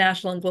are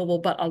national and global,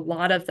 but a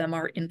lot of them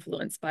are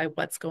influenced by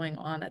what's going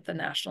on at the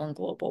national and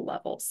global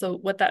level. So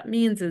what that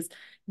means is,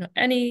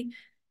 any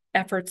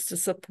efforts to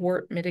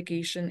support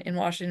mitigation in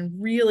Washington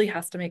really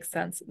has to make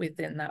sense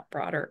within that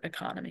broader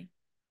economy.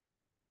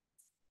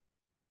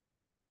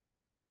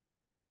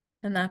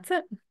 And that's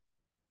it.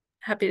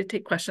 Happy to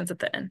take questions at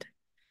the end.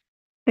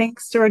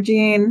 Thanks,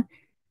 Georgine.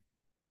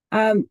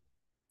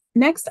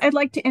 Next, I'd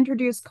like to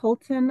introduce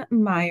Colton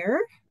Meyer.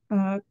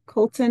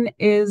 Colton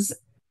is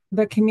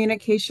the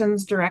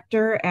communications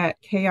director at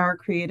KR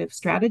Creative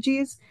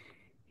Strategies.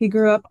 He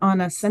grew up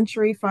on a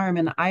Century farm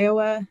in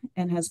Iowa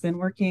and has been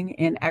working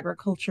in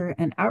agriculture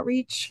and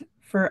outreach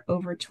for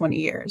over 20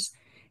 years.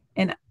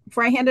 And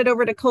before I hand it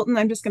over to Colton,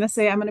 I'm just going to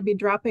say I'm going to be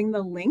dropping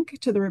the link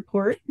to the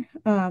report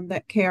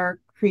that KR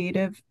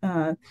Creative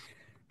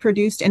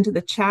produced into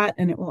the chat,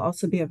 and it will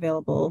also be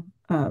available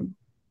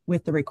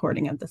with the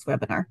recording of this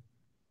webinar.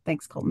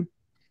 Thanks, Colton.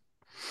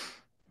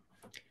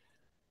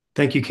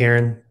 Thank you,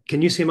 Karen.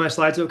 Can you see my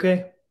slides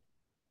okay?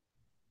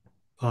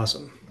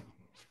 Awesome.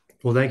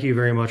 Well, thank you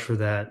very much for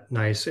that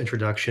nice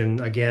introduction.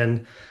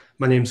 Again,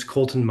 my name is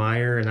Colton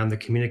Meyer, and I'm the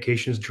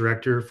Communications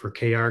Director for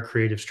KR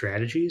Creative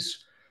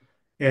Strategies.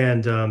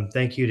 And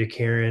thank you to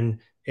Karen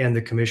and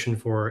the Commission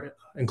for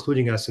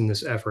including us in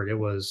this effort. It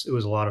was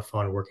a lot of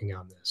fun working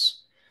on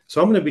this.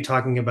 So I'm going to be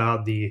talking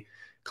about the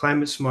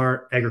Climate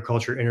Smart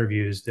Agriculture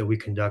interviews that we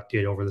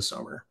conducted over the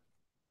summer.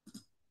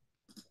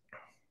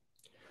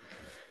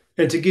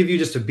 And to give you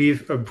just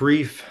a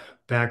brief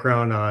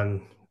background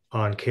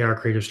on KR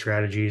Creative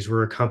Strategies,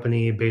 we're a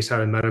company based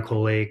out of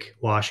Medical Lake,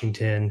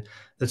 Washington,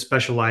 that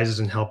specializes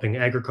in helping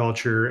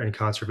agriculture and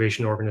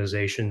conservation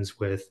organizations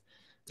with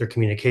their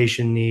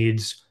communication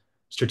needs,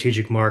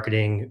 strategic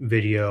marketing,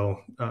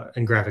 video,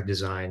 and graphic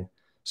design.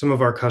 Some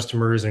of our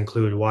customers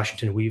include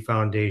Washington Wheat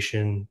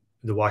Foundation,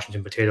 the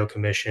Washington Potato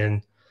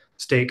Commission,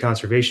 State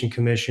Conservation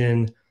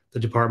Commission, the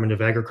Department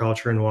of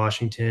Agriculture in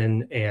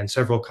Washington, and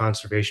several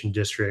conservation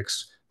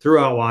districts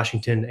throughout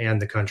Washington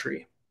and the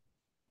country.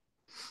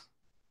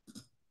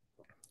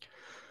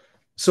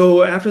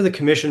 So after the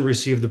commission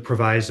received the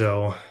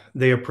proviso,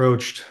 they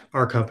approached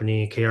our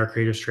company, KR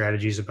Creative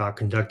Strategies, about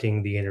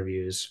conducting the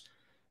interviews.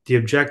 The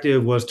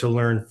objective was to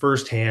learn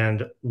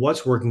firsthand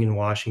what's working in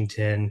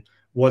Washington,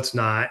 what's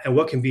not, and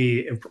what can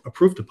be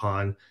improved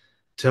upon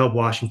to help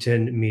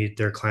Washington meet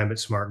their climate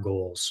smart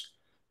goals.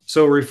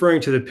 So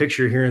referring to the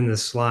picture here in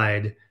this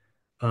slide,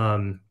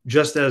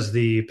 just as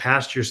the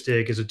pasture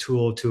stick is a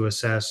tool to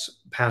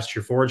assess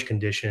pasture forage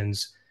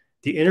conditions,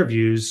 the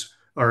interviews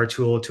are a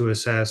tool to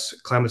assess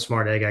climate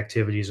smart ag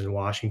activities in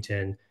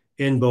Washington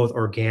in both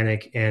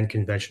organic and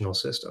conventional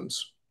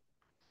systems.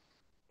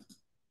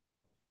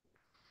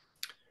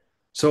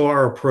 So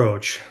our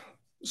approach.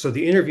 So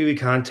the interviewee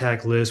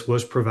contact list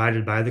was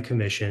provided by the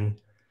commission.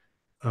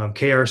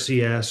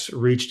 KRCS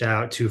reached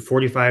out to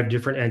 45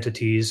 different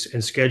entities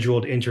and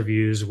scheduled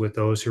interviews with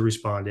those who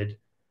responded.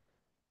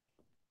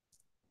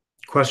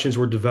 Questions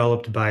were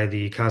developed by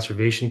the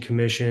Conservation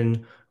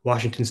Commission,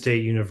 Washington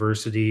State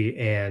University,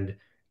 and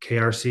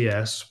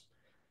KRCS.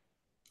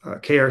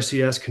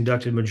 KRCS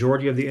conducted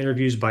majority of the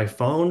interviews by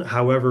phone.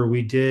 However,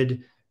 we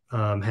did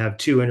have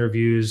two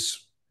interviewees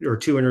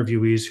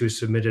who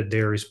submitted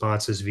their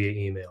responses via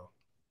email.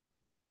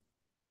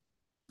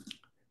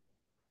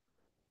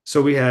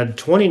 So we had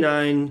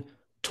 29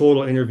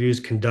 total interviews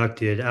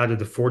conducted out of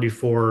the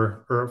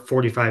 44 or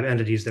 45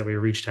 entities that we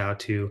reached out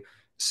to.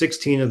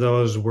 16 of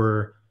those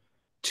were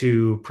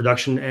to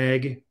production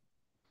ag,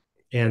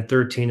 and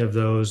 13 of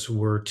those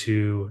were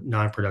to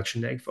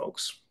non-production ag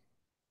folks.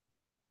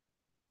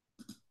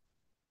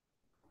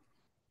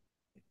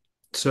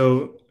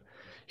 So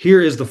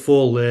here is the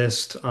full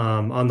list.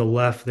 On the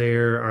left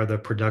there are the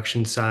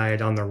production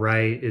side. On the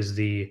right is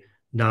the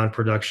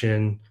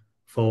non-production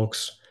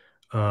folks.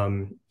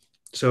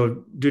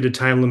 So due to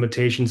time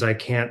limitations, I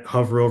can't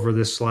hover over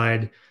this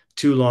slide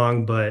too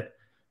long, but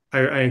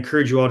I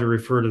encourage you all to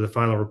refer to the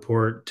final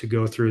report to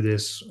go through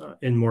this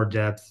in more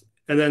depth.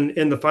 And then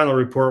in the final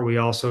report, we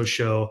also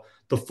show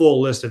the full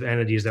list of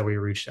entities that we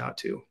reached out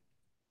to.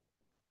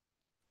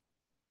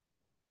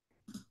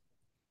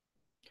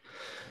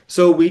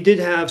 So we did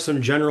have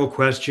some general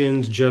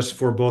questions just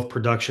for both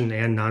production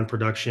and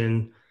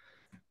non-production.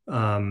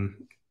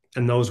 And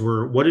those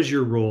were, what is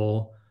your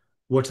role?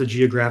 What's the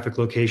geographic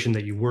location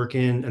that you work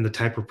in and the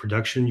type of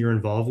production you're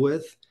involved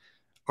with?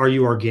 Are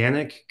you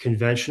organic,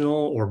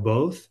 conventional, or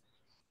both?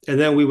 And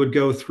then we would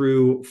go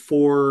through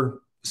 4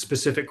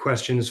 specific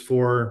questions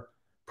for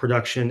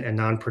production and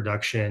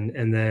non-production.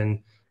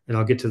 And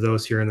I'll get to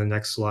those here in the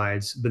next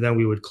slides. But then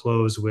we would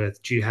close with,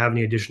 do you have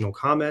any additional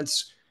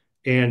comments?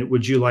 And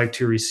would you like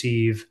to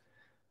receive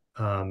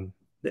an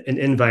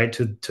invite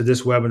to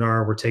this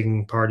webinar we're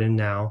taking part in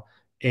now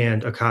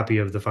and a copy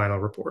of the final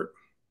report?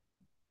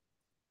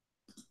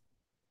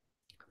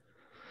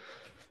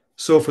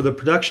 So for the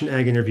production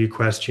ag interview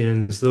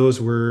questions, those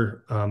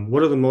were,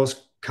 what are the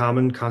most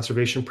common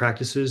conservation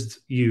practices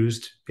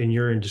used in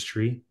your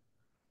industry?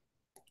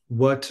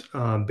 What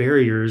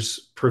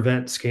barriers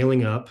prevent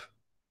scaling up?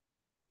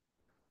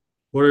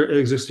 What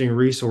existing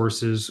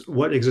resources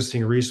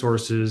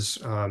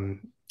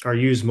are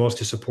used most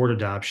to support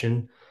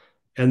adoption?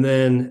 And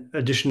then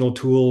additional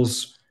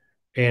tools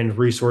and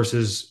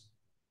resources,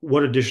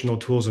 what additional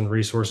tools and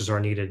resources are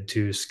needed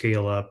to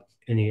scale up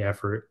any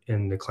effort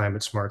in the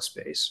climate smart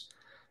space?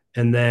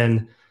 And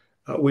then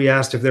we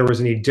asked if there was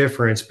any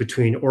difference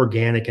between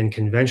organic and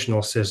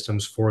conventional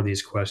systems for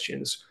these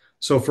questions.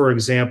 So for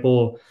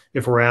example,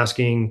 if we're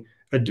asking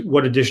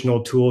what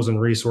additional tools and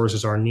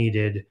resources are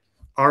needed,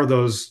 are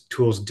those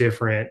tools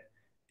different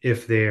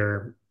if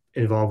they're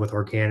involved with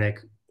organic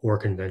or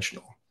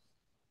conventional?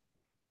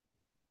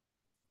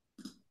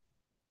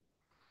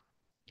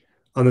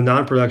 On the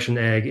non-production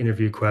ag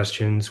interview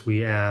questions,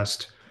 we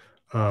asked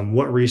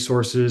what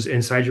resources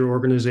inside your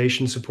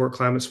organization support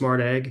climate smart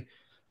ag,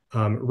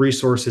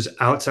 resources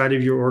outside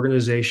of your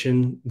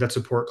organization that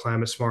support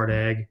climate smart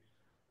ag,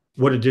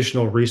 what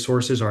additional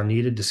resources are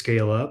needed to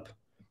scale up,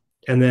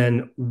 and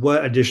then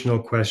what additional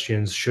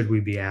questions should we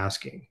be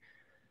asking?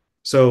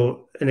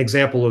 So an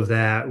example of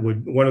that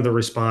one of the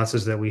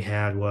responses that we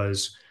had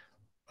was,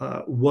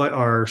 what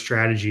are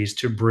strategies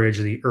to bridge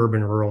the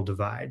urban-rural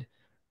divide?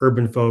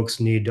 Urban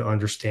folks need to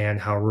understand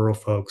how rural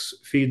folks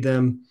feed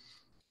them.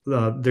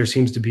 There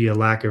seems to be a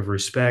lack of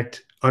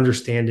respect,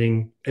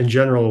 understanding, and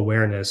general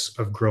awareness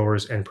of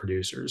growers and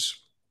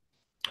producers.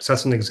 So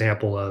that's an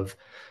example of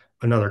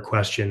another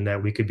question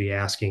that we could be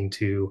asking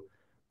to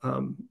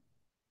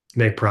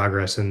make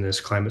progress in this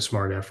climate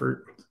smart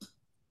effort.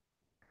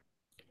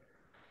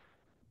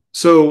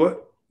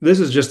 So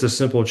this is just a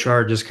simple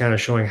chart, just kind of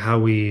showing how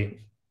we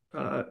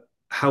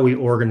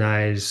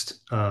organized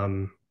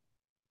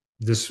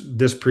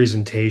this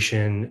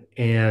presentation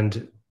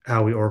and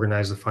how we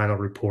organized the final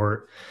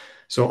report.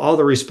 So all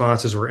the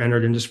responses were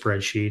entered into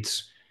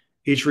spreadsheets.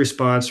 Each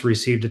response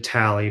received a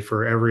tally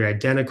for every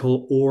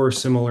identical or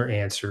similar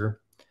answer.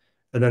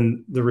 And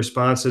then the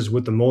responses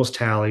with the most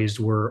tallies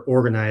were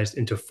organized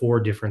into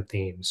 4 different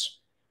themes.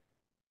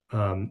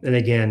 And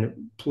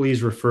again,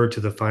 please refer to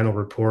the final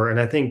report. And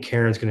I think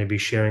Karen's going to be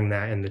sharing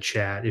that in the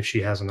chat if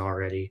she hasn't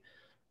already.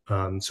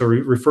 So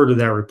refer to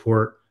that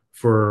report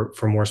for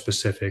more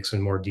specifics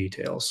and more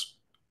details.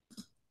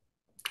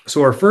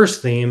 So our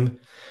first theme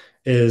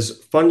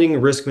is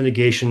funding, risk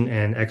mitigation,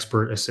 and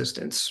expert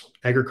assistance.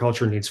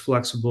 Agriculture needs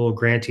flexible,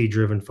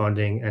 grantee-driven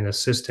funding and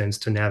assistance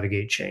to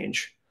navigate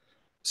change.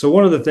 So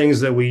one of the things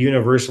that we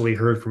universally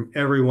heard from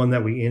everyone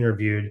that we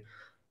interviewed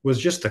was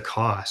just the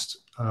cost.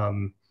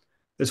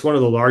 It's one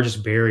of the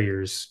largest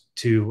barriers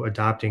to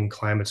adopting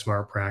climate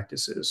smart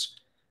practices.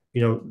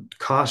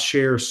 Cost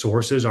share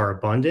sources are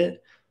abundant,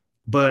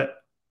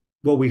 but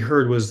what we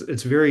heard was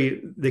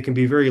they can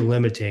be very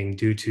limiting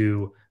due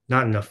to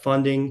not enough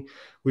funding.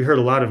 We heard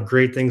a lot of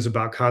great things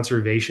about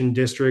conservation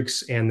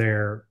districts and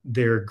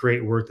their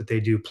great work that they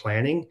do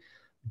planning,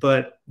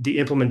 but the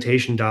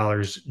implementation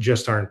dollars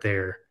just aren't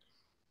there.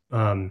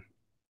 One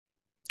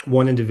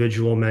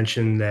individual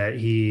mentioned that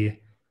he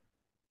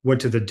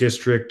went to the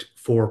district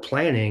for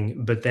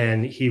planning, but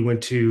then he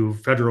went to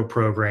federal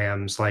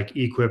programs like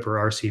EQIP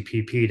or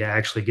RCPP to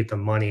actually get the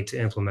money to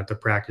implement the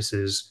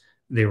practices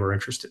they were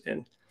interested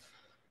in.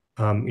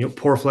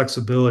 Poor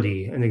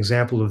flexibility. An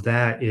example of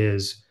that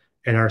is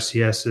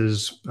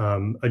NRCS's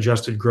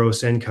adjusted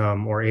gross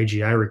income or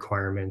AGI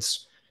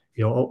requirements.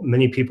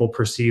 Many people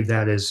perceive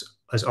that as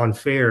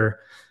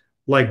unfair.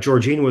 Like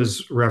Georgine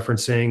was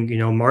referencing,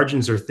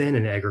 margins are thin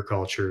in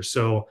agriculture.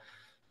 So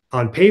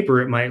on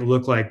paper, it might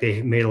look like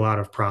they made a lot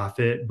of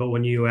profit, but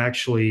when you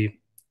actually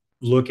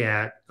look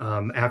at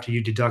after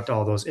you deduct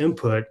all those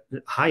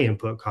high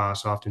input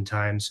costs,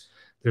 oftentimes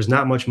there's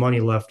not much money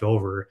left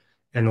over.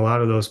 And a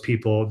lot of those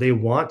people, they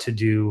want to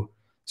do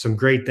some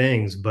great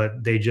things,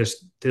 but they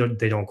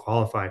don't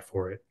qualify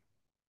for it.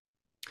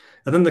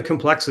 And then the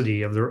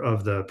complexity of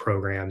the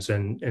programs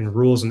and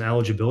rules and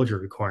eligibility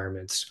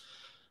requirements.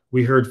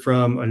 We heard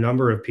from a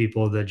number of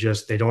people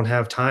that they don't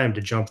have time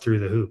to jump through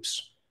the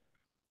hoops.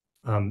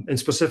 And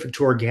specific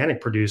to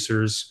organic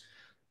producers,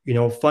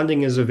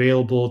 funding is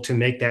available to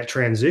make that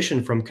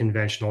transition from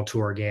conventional to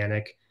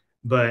organic.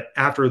 But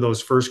after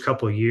those first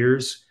couple of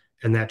years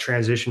and that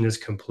transition is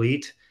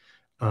complete,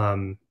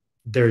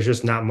 there's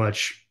just not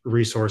much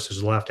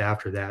resources left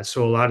after that.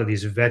 So a lot of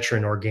these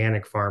veteran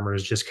organic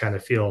farmers just kind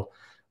of feel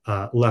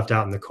left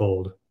out in the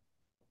cold.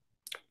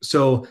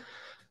 So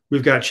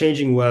we've got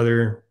changing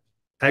weather,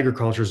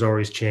 agriculture is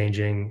always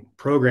changing,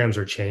 programs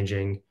are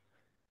changing.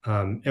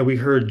 And we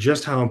heard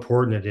just how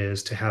important it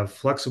is to have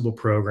flexible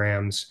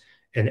programs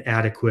and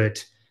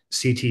adequate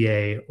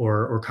CTA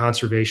or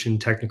conservation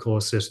technical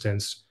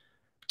assistance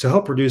to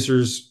help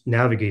producers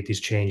navigate these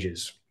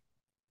changes.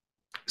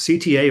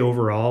 CTA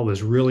overall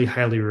was really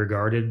highly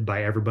regarded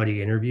by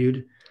everybody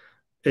interviewed.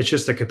 It's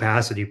just a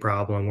capacity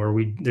problem where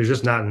there's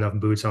just not enough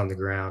boots on the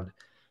ground.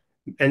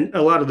 And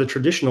a lot of the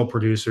traditional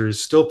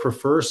producers still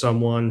prefer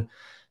someone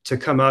to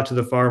come out to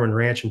the farm and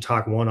ranch and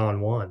talk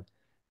one-on-one.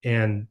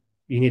 And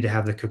you need to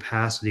have the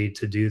capacity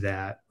to do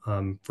that.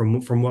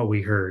 From what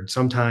we heard,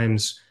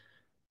 sometimes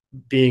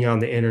being on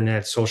the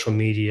internet, social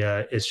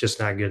media, it's just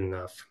not good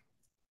enough.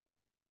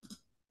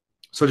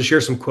 So to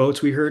share some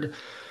quotes we heard,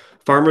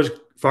 farmers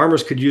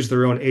could use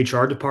their own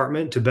HR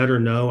department to better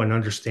know and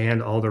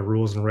understand all the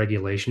rules and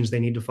regulations they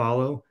need to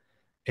follow.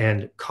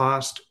 And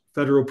cost,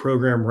 federal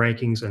program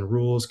rankings and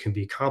rules can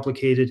be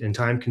complicated and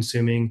time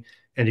consuming,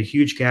 and a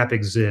huge gap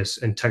exists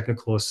in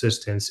technical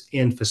assistance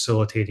in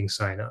facilitating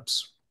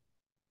signups.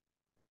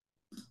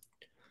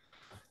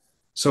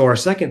 So our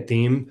second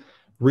theme,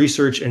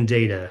 research and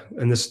data,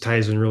 and this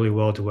ties in really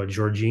well to what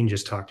Georgine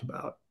just talked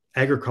about.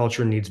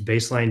 Agriculture needs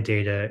baseline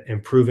data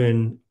and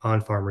proven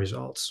on-farm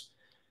results.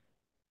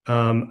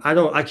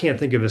 I can't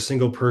think of a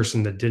single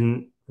person that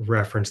didn't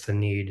reference the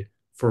need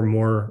for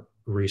more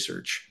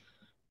research.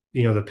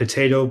 You know, the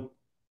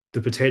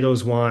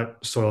potatoes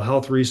want soil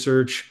health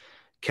research.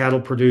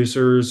 Cattle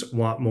producers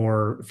want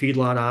more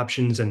feedlot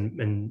options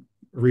and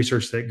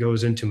research that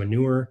goes into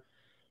manure.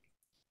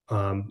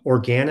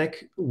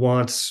 Organic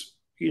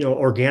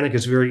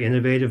is very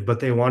innovative, but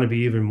they want to be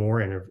even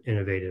more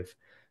innovative,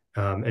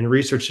 and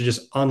research to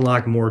just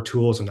unlock more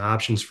tools and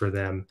options for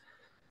them.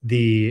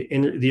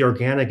 The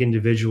organic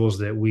individuals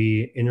that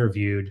we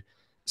interviewed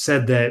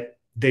said that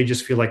they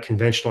just feel like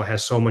conventional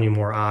has so many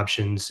more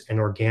options and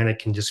organic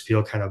can just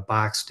feel kind of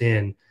boxed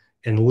in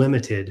and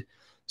limited.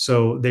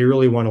 So they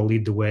really want to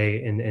lead the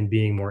way in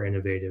being more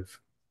innovative.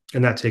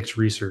 And that takes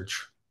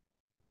research.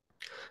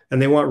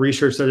 And they want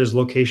research that is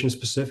location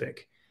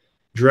specific,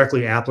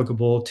 directly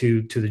applicable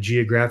to the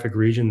geographic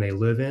region they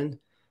live in.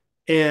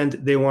 And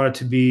they want it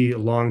to be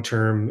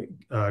long-term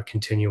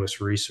continuous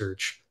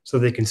research so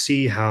they can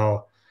see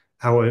how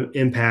it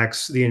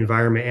impacts the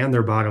environment and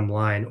their bottom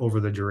line over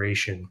the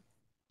duration.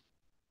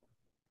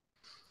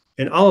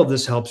 And all of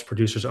this helps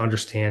producers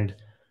understand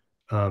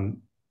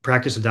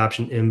practice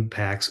adoption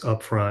impacts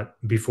upfront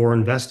before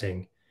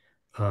investing.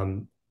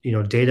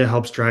 Data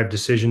helps drive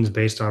decisions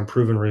based on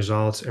proven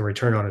results and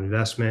return on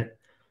investment.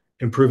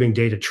 Improving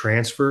data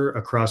transfer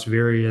across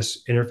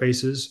various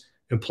interfaces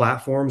and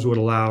platforms would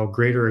allow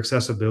greater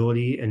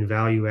accessibility and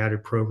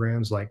value-added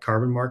programs like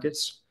carbon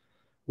markets.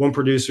 One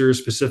producer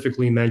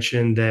specifically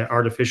mentioned that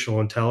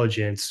artificial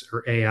intelligence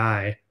or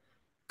AI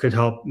could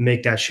help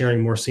make that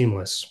sharing more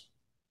seamless.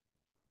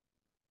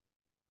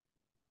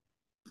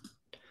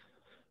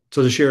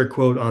 So to share a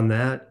quote on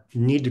that,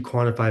 you need to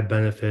quantify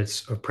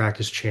benefits of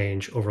practice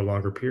change over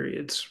longer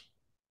periods.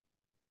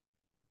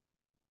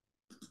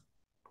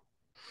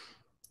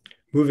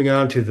 Moving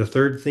on to the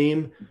third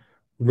theme,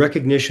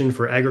 recognition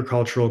for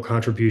agricultural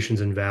contributions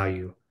and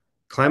value.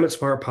 Climate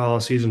smart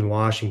policies in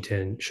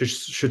Washington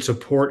should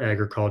support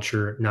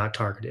agriculture, not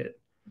target it.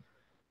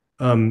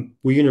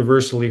 We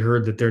universally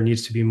heard that there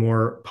needs to be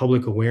more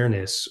public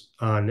awareness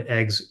on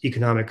ag's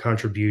economic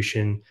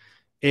contribution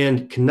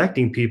and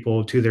connecting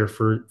people to their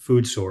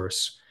food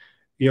source.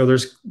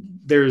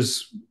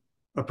 There's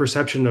a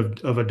perception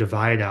of a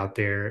divide out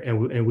there,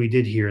 and we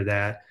did hear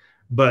that,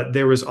 but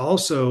there was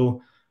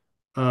also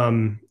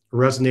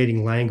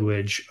resonating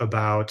language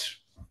about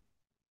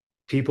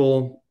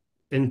people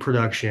in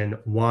production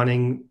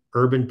wanting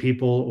urban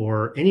people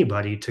or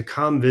anybody to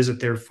come visit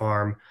their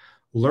farm,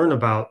 learn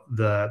about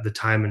the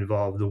time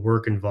involved, the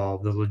work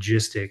involved, the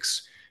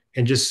logistics,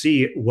 and just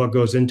see what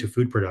goes into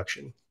food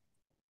production.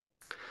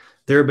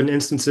 There have been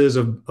instances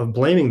of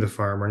blaming the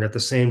farmer and at the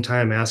same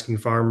time asking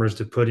farmers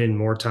to put in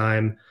more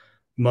time,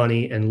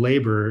 money, and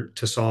labor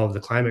to solve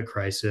the climate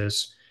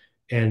crisis.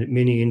 And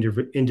many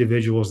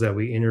individuals that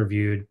we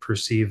interviewed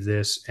perceive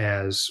this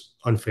as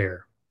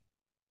unfair.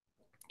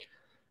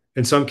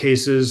 In some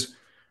cases,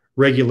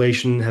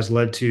 regulation has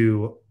led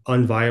to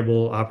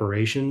unviable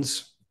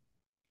operations.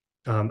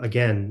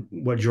 Again,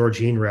 what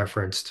Georgine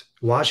referenced,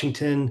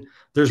 Washington,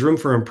 there's room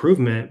for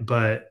improvement,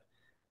 but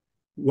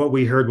what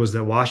we heard was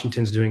that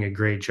Washington's doing a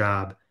great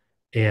job,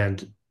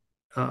 and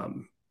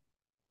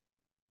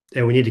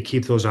we need to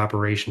keep those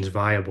operations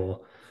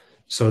viable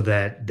so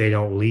that they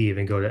don't leave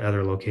and go to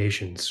other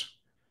locations.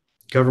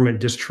 Government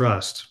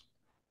distrust,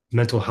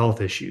 mental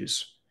health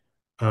issues.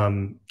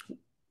 And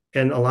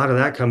a lot of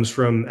that comes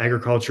from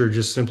agriculture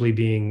just simply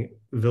being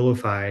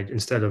vilified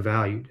instead of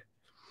valued.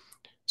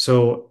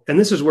 So, and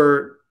this is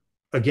where,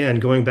 again,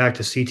 going back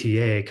to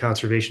CTA,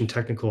 conservation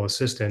technical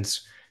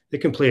assistance, it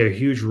can play a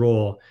huge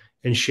role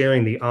and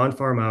sharing the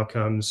on-farm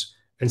outcomes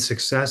and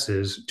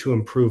successes to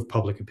improve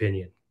public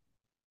opinion.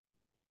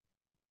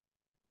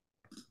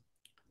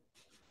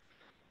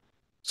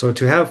 So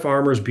to have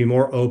farmers be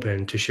more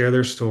open to share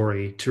their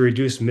story, to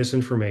reduce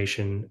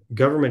misinformation,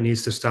 government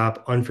needs to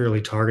stop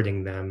unfairly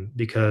targeting them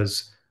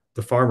because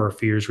the farmer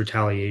fears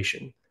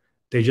retaliation.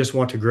 They just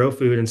want to grow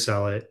food and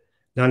sell it,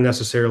 not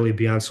necessarily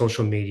be on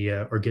social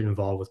media or get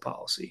involved with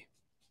policy.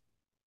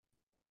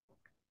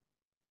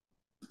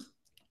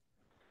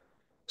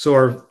 So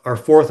our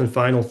fourth and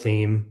final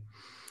theme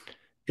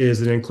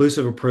is an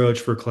inclusive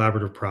approach for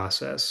collaborative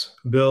process.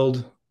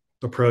 Build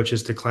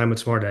approaches to climate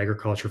smart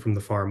agriculture from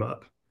the farm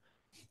up.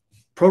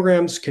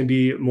 Programs can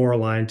be more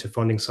aligned to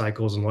funding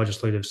cycles and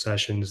legislative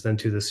sessions than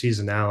to the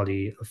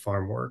seasonality of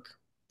farm work,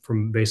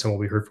 based on what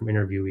we heard from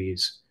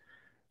interviewees.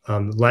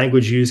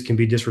 Language use can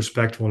be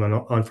disrespectful and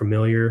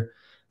unfamiliar.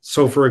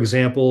 So, for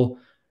example,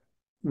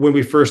 when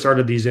we first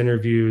started these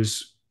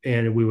interviews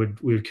and we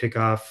would kick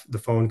off the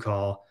phone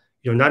call,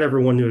 not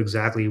everyone knew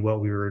exactly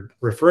what we were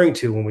referring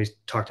to when we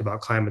talked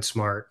about climate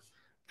smart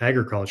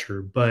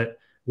agriculture. But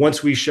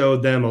once we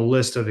showed them a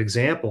list of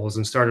examples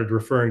and started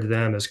referring to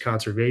them as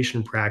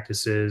conservation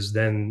practices,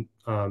 then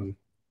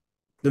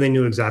they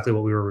knew exactly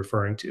what we were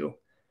referring to.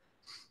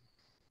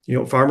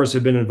 Farmers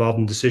have been involved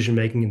in decision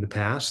making in the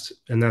past,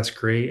 and that's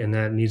great, and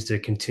that needs to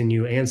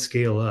continue and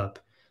scale up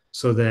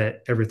so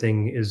that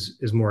everything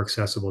is more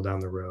accessible down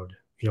the road.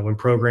 When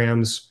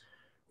program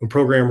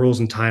rules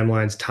and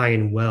timelines tie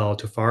in well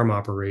to farm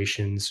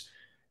operations,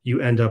 you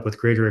end up with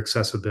greater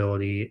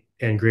accessibility,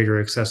 and greater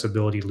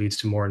accessibility leads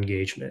to more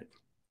engagement.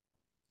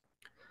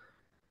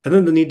 And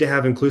then the need to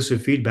have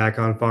inclusive feedback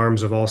on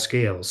farms of all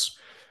scales.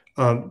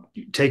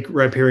 Take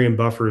riparian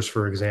buffers,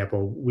 for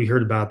example. We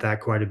heard about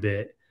that quite a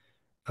bit.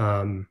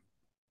 And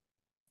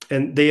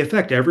they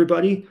affect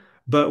everybody,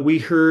 but we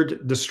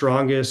heard the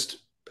strongest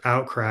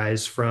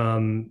outcries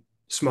from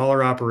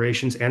smaller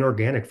operations and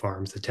organic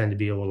farms that tend to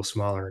be a little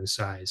smaller in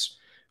size.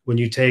 When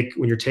you're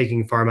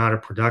taking farm out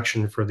of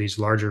production for these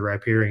larger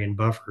riparian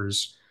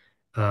buffers,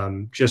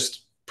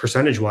 just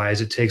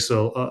percentage-wise, it takes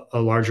a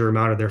larger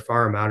amount of their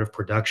farm out of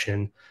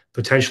production,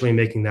 potentially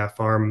making that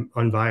farm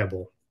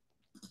unviable.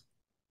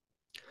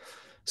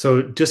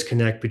 So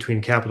disconnect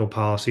between capital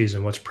policies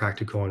and what's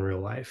practical in real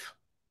life.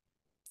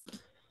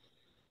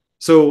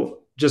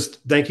 So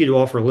just thank you to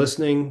all for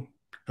listening,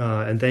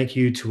 and thank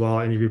you to all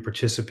interview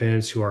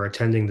participants who are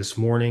attending this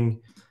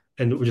morning.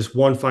 And just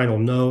one final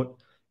note,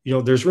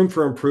 there's room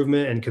for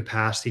improvement, and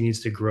capacity needs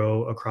to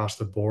grow across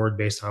the board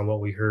based on what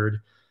we heard.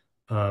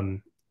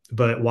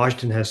 But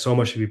Washington has so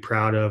much to be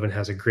proud of and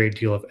has a great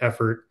deal of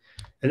effort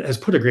and has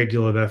put a great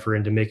deal of effort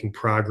into making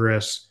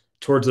progress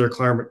towards their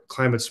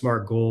climate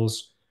smart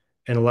goals.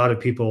 And a lot of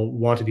people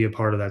want to be a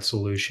part of that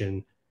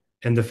solution.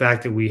 And the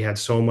fact that we had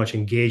so much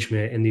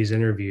engagement in these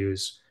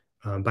interviews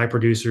by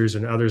producers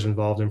and others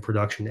involved in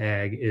production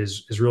ag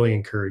is really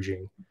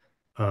encouraging.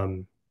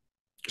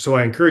 So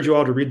I encourage you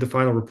all to read the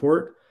final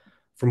report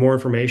for more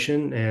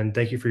information, and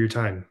thank you for your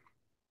time.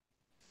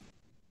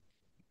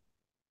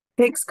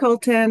 Thanks,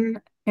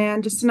 Colton.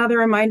 And just another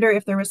reminder,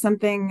 if there was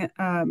something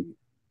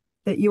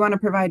that you want to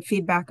provide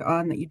feedback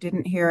on that you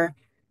didn't hear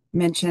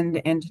mentioned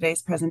in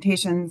today's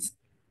presentations,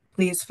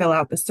 please fill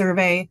out the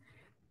survey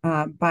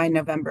by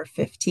November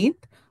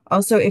 15th.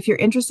 Also, if you're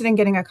interested in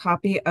getting a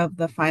copy of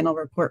the final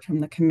report from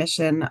the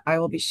commission, I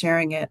will be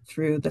sharing it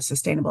through the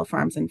Sustainable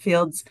Farms and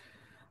Fields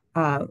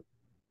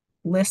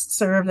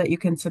listserv that you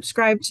can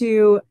subscribe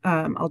to.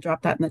 I'll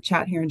drop that in the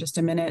chat here in just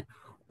a minute,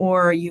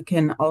 or you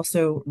can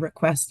also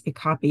request a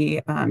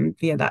copy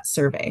via that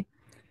survey.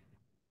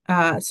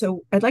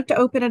 So I'd like to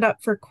open it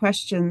up for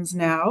questions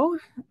now.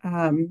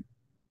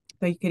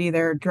 So you could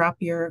either drop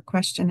your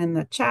question in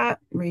the chat,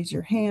 raise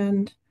your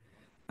hand.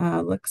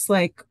 Looks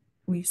like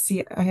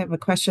I have a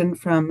question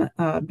from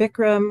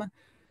Bikram.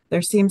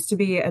 There seems to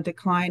be a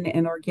decline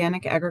in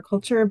organic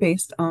agriculture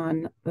based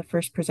on the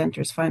first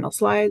presenter's final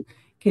slide.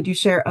 Could you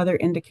share other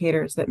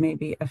indicators that may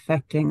be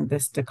affecting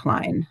this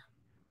decline?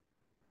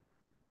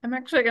 I'm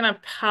actually going to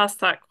pass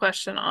that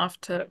question off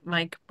to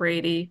Mike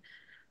Brady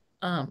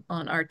on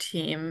our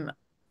team.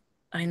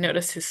 I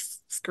noticed his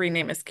screen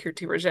name is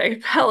Kirti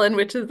Rajay-Pallin,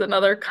 which is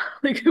another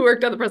colleague who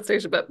worked on the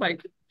presentation, but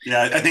Mike.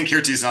 Yeah, I think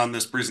Kirti's on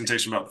this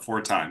presentation about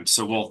 4 times,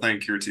 so we'll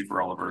thank Kirti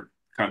for all of her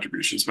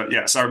contributions. But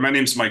yeah, sorry, my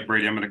name's Mike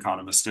Brady. I'm an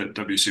economist at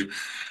WSU.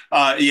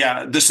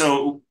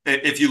 So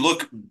if you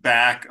look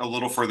back a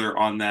little further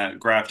on that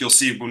graph, you'll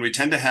see when we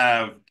tend to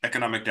have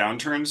economic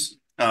downturns,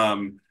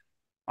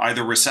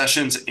 either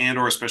recessions and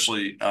or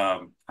especially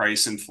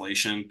price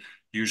inflation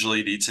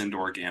usually eats into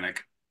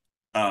organic.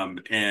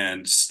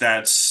 And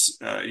that's,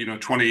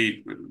 20,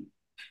 you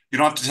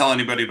don't have to tell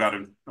anybody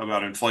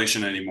about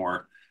inflation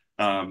anymore.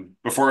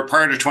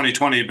 Prior to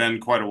 2020, it'd been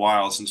quite a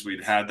while since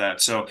we'd had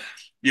that. So,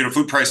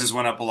 food prices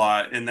went up a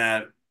lot, and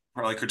that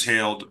probably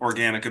curtailed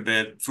organic a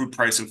bit. Food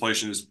price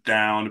inflation is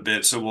down a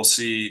bit. So we'll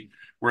see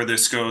where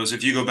this goes.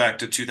 If you go back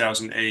to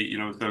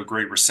 2008, the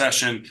Great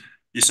Recession,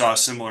 you saw a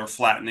similar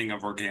flattening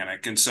of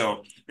organic. And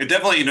so it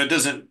definitely,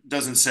 it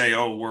doesn't say,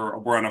 oh,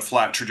 we're on a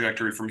flat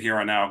trajectory from here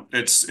on out.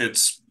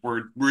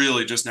 We're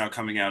really just now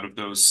coming out of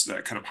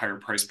that kind of higher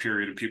price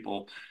period of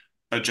people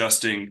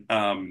adjusting.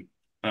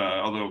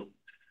 Although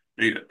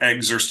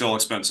eggs are still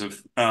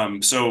expensive.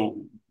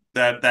 So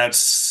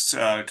that's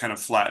kind of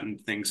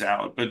flattened things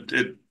out, but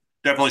it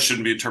definitely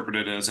shouldn't be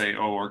interpreted as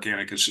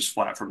organic is just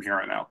flat from here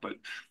on out. But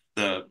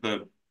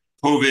the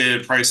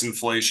COVID price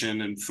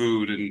inflation and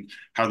food and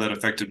how that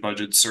affected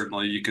budgets,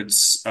 certainly you could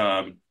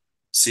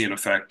see an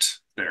effect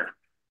there.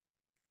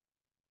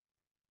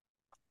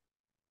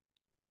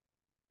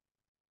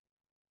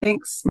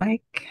 Thanks,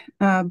 Mike.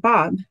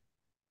 Bob.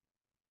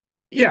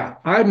 Yeah,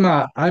 I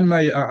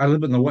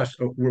live in the west.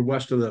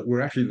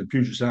 We're actually in the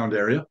Puget Sound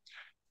area,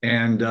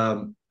 and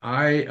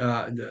I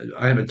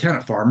have a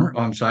tenant farmer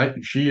on site,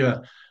 and she's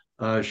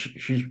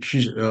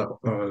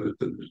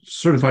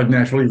certified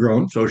naturally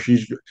grown, so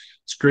she's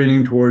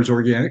straining towards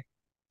organic.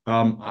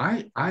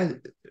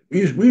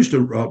 We used to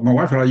my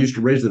wife and I used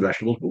to raise the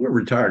vegetables, but we're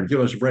retired. Give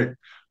us a break.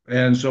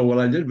 And so what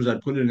I did was I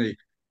put in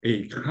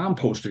a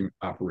composting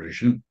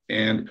operation,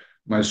 and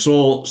my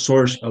sole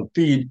source of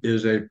feed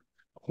is a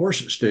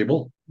horse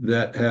stable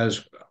that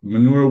has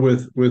manure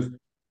with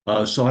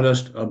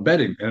sawdust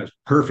bedding, and it's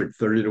perfect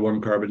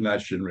 30-to-1 carbon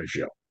nitrogen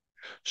ratio.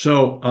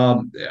 So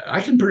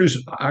I can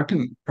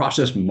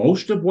process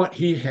most of what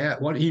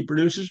he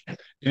produces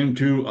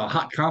into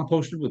hot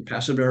composted with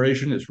passive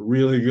aeration. It's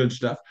really good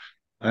stuff.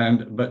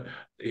 But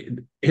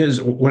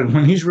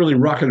when he's really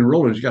rocking and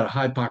rolling, he's got a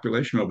high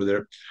population over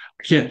there.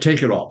 I can't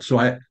take it all.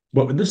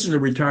 But this is a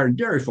retired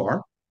dairy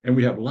farm, and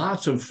we have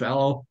lots of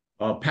fallow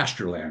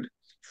pasture land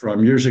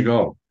from years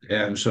ago,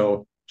 and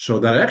so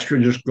that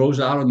extra just goes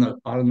out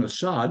on the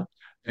sod,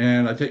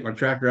 and I take my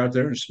tractor out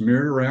there and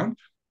smear it around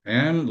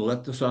and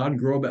let the sod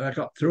grow back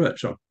up through it.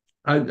 So,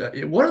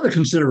 what are the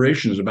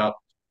considerations about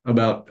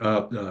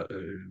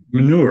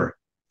manure,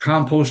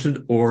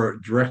 composted or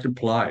direct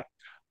applied?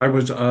 I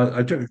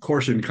took a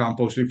course in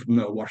composting from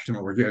the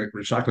Washington Organic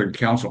Recycling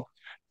Council,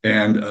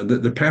 and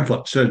the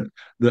pamphlet said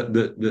that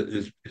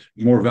it's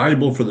more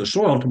valuable for the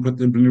soil to put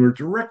the manure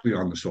directly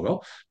on the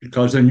soil,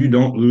 because then you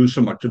don't lose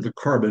so much of the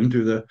carbon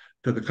to the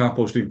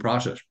composting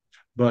process.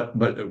 But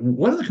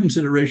what are the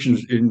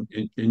considerations in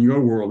your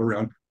world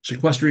around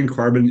sequestering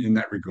carbon in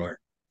that regard?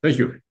 Thank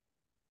you.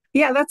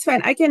 Yeah, that's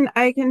fine. I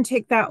can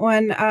take that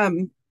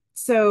one.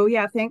 So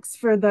yeah, thanks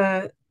for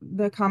the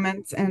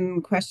comments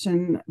and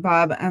question,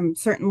 Bob.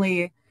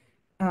 Certainly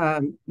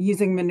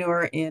using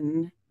manure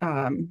in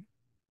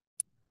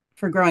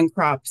for growing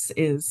crops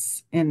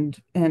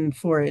and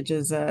forage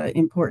is an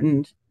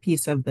important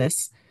piece of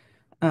this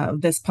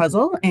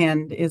puzzle,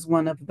 and is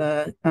one of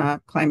the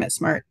climate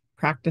smart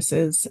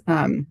practices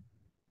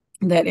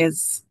that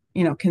is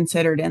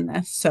considered in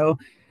this. So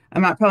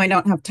probably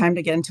don't have time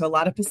to get into a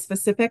lot of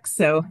specifics,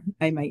 so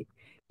I might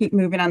keep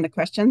moving on the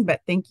questions,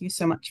 but thank you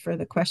so much for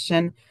the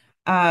question.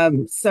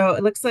 So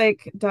it looks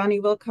like Donnie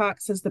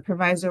Wilcox says the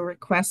proviso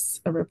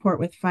requests a report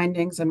with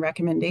findings and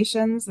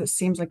recommendations. This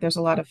seems like there's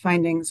a lot of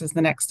findings as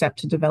the next step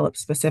to develop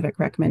specific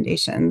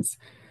recommendations.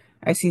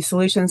 I see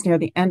solutions near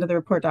the end of the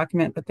report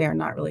document, but they are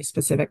not really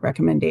specific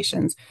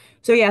recommendations.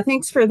 So yeah,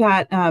 thanks for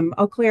that.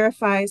 I'll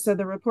clarify. So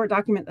the report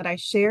document that I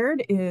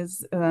shared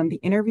is the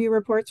interview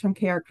reports from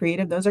KR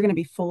Creative. Those are going to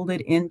be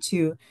folded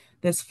into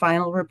this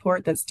final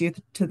report that's due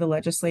to the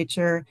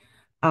legislature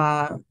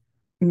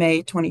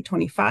May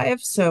 2025.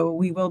 So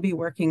we will be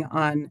working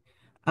on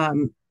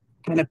kind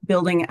of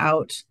building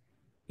out,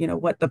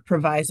 what the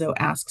proviso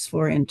asks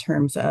for in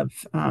terms of,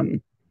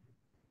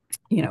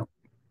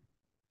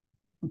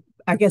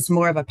 I guess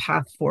more of a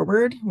path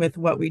forward with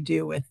what we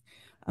do with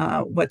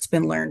what's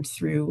been learned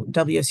through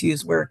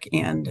WSU's work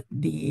and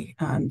the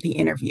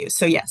interviews.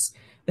 So yes,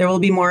 there will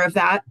be more of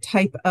that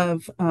type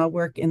of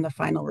work in the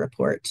final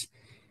report.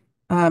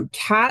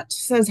 Kat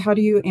says, how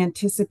do you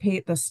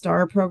anticipate the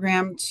STAR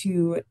program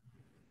to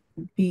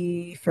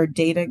be for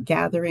data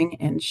gathering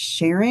and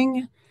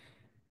sharing?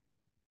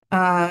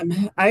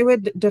 I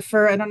would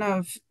defer. I don't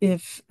know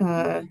if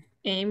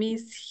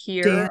Amy's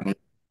here. Dan,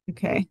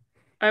 okay.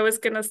 I was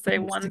going to say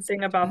one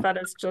thing about that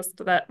is just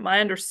that my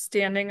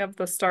understanding of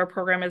the STAR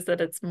program is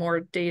that it's more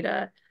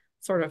data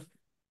sort of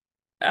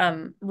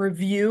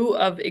review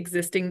of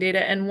existing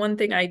data. And one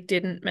thing I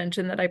didn't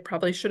mention that I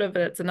probably should have,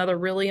 it's another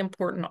really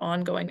important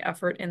ongoing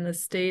effort in the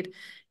state,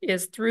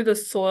 is through the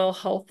Soil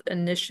Health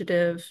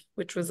Initiative,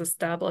 which was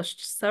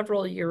established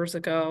several years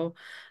ago,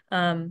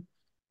 and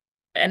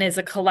is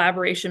a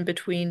collaboration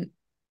between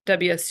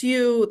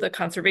WSU, the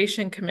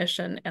Conservation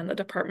Commission, and the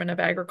Department of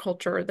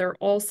Agriculture. They're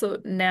also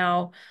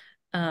now,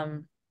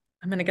 I'm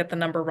going to get the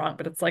number wrong,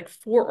 but it's like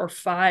 4 or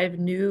 5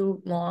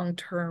 new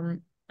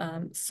long-term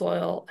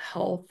soil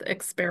health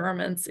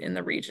experiments in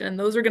the region. And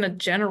those are going to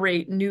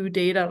generate new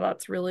data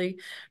that's really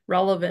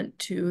relevant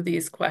to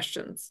these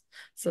questions.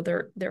 So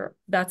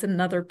that's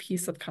another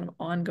piece of kind of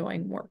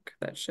ongoing work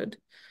that should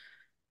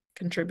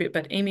contribute.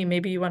 But Amy,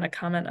 maybe you want to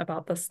comment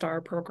about the STAR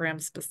program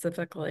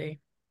specifically.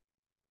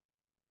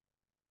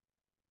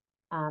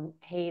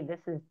 Hey, this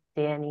is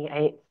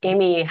Danny.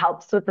 Amy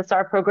helps with the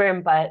STAR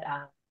program, but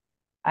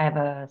I have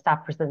a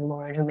staff person,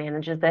 Lauren, who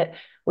manages it.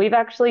 We've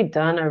actually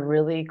done a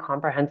really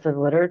comprehensive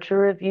literature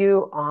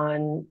review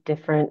on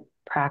different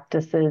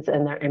practices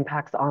and their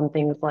impacts on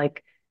things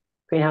like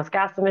greenhouse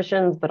gas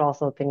emissions, but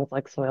also things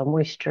like soil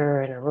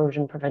moisture and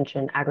erosion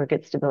prevention,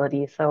 aggregate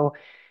stability. So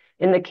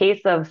in the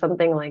case of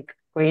something like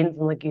grains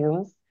and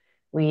legumes,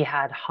 we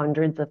had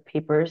hundreds of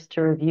papers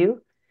to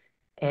review,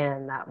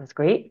 and that was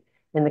great.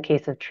 In the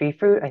case of tree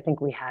fruit, I think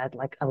we had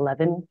like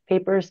 11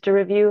 papers to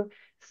review.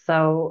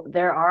 So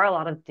there are a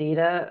lot of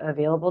data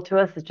available to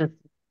us. It just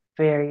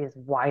varies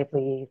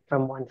widely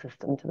from one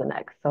system to the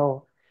next.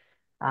 So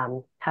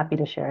happy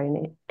to share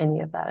any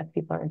of that if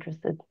people are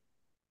interested.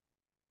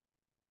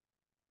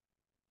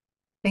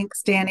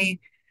 Thanks,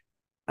 Danny.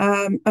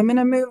 I'm going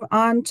to move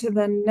on to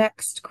the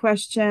next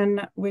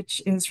question,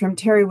 which is from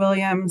Terry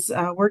Williams.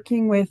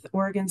 Working with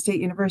Oregon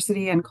State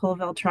University and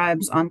Colville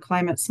Tribes on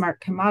climate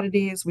smart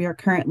commodities, we are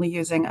currently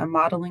using a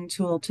modeling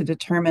tool to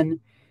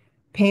determine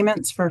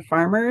payments for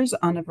farmers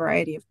on a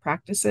variety of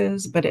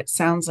practices, but it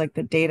sounds like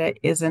the data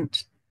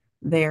isn't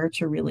there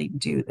to really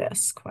do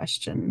this, ?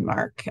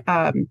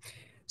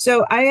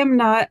 So I am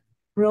not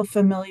real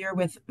familiar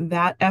with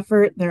that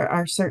effort. There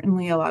are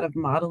certainly a lot of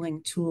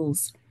modeling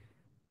tools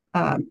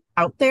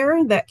out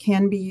there that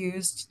can be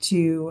used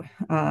to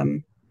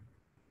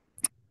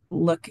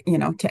look,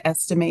 to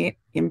estimate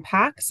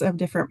impacts of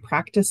different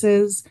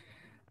practices.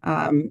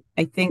 I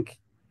think,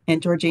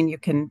 and Georgine, you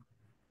can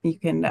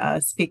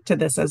speak to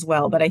this as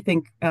well, but I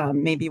think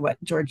maybe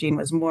what Georgine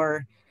was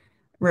more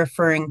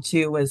referring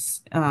to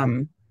was,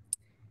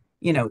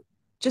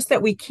 just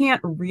that we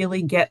can't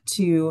really get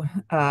to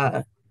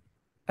a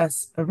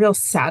real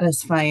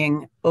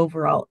satisfying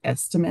overall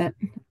estimate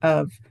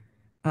of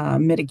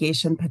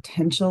mitigation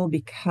potential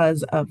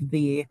because of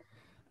the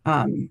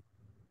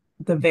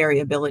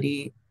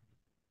variability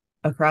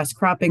across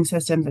cropping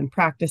systems and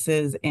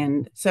practices.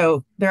 And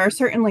so there are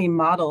certainly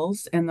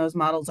models, and those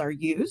models are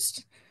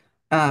used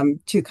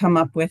to come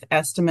up with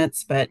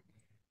estimates, but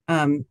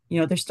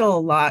there's still a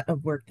lot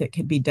of work that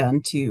could be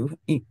done to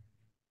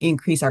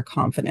increase our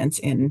confidence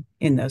in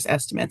those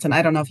estimates. And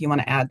I don't know if you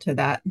want to add to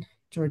that,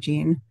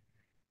 Georgine.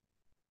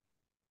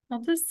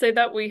 I'll just say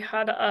that we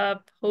had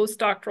a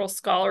postdoctoral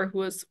scholar who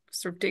was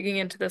sort of digging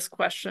into this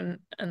question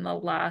in the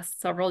last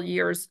several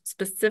years.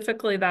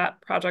 Specifically, that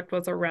project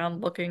was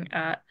around looking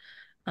at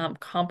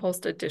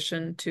compost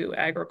addition to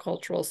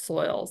agricultural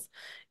soils.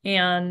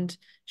 And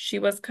she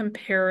was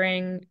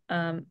comparing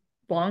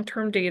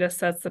long-term data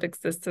sets that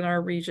exist in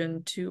our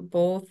region to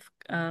both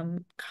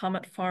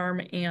Comet Farm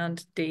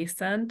and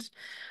Dacent.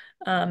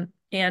 And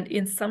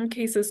in some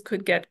cases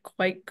could get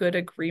quite good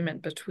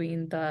agreement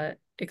between the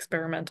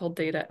experimental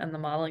data and the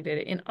modeling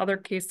data. In other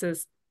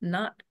cases,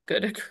 not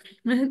good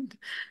agreement.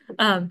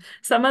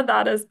 Some of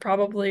that is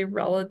probably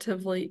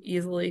relatively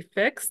easily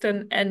fixed,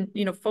 and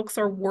folks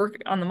are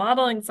on the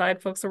modeling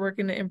side, folks are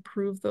working to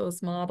improve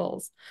those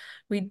models.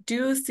 We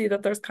do see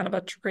that there's kind of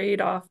a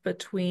trade-off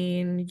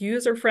between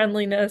user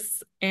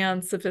friendliness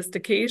and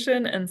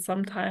sophistication, and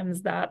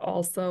sometimes that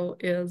also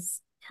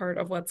is part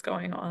of what's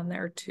going on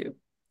there too.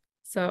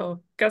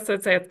 So I guess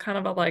I'd say it's kind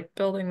of a like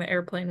building the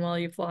airplane while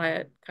you fly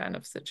it kind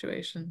of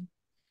situation.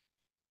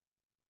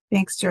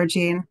 Thanks,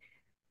 Georgine.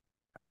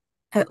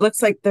 It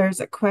looks like there's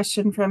a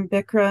question from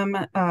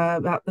Bikram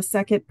about the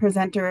second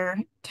presenter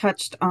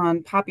touched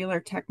on popular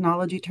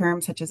technology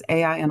terms such as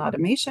AI and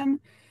automation.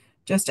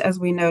 Just as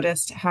we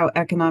noticed how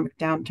economic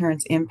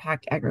downturns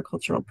impact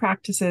agricultural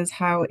practices,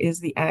 how is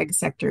the ag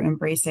sector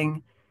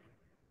embracing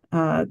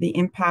the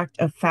impact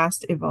of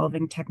fast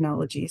evolving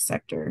technology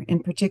sector? In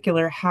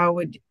particular, how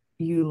would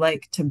you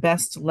like to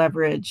best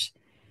leverage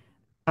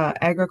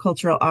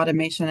agricultural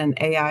automation and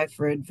AI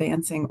for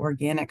advancing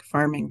organic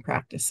farming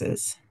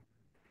practices?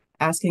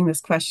 Asking this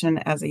question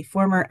as a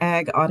former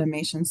ag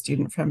automation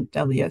student from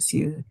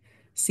WSU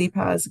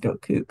CPAS, go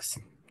Cougs.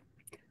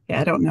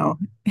 Yeah, I don't know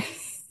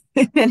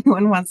if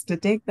anyone wants to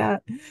take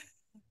that.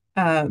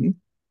 I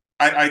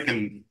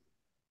can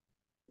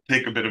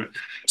take a bit of it.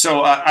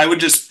 So I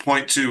would just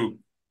point to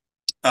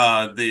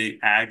the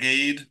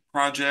AgAid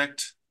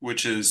project,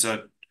 which is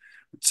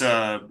it's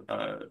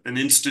an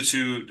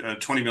institute, a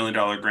 $20 million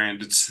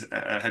grant. It's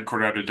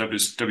headquartered out of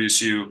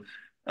WSU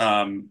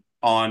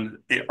on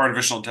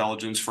artificial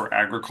intelligence for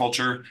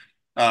agriculture.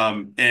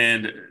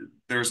 And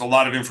there's a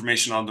lot of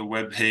information on the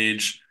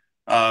webpage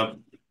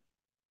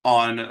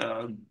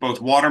on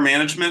both water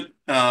management,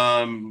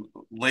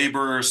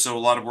 labor, so a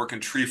lot of work in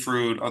tree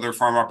fruit, other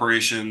farm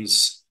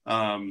operations,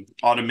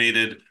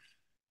 automated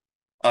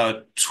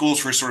tools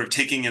for sort of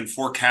taking and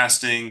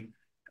forecasting,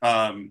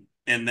 and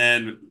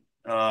then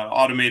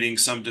automating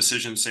some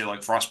decisions, say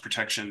like frost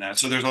protection.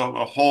 So there's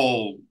a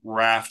whole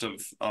raft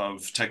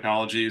of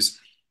technologies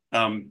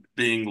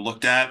being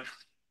looked at.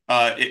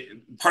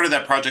 Part of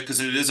that project, because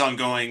it is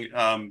ongoing,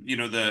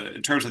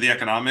 in terms of the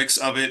economics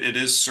of it, it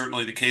is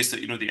certainly the case that,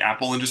 the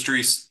Apple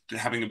industry is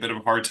having a bit of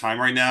a hard time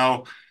right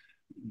now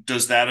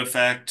does that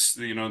affect,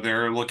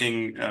 they're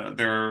looking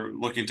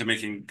to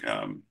making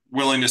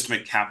willingness to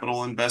make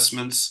capital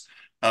investments?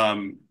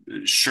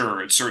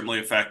 Sure, it certainly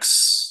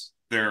affects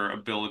their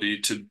ability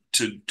to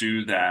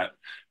do that.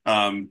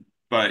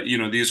 But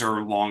these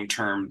are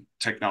long-term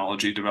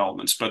technology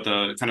developments, but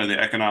the kind of the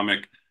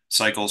economic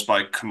cycles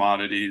by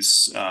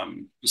commodities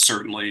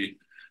certainly,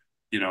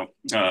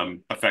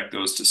 affect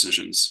those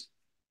decisions.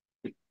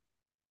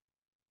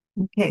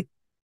 Okay,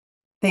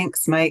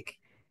 thanks, Mike.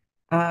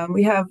 I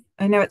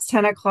know it's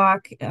 10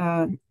 o'clock,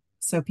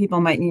 so people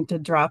might need to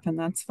drop, and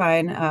that's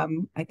fine.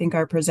 I think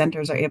our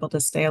presenters are able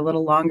to stay a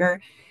little longer.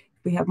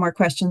 We have more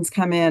questions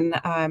come in.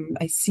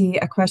 I see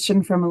a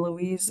question from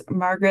Louise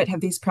Margaret.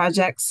 Have these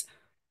projects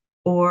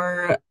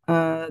or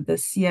the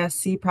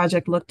CSC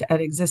project looked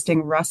at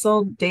existing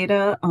Russell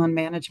data on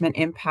management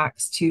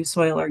impacts to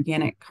soil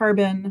organic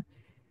carbon?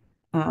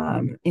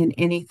 In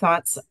any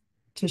thoughts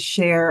to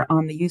share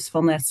on the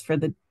usefulness for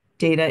the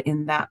data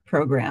in that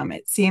program?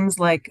 It seems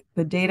like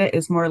the data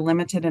is more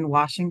limited in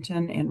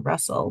Washington and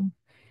Russell.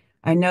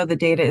 I know the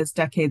data is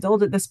decades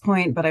old at this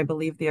point, but I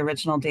believe the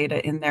original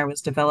data in there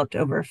was developed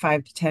over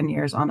 5 to 10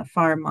 years on a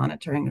farm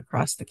monitoring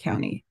across the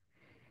county.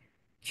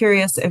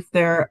 Curious if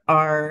there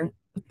are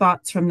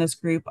thoughts from this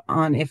group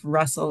on if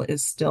Russell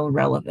is still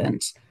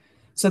relevant.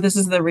 So this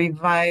is the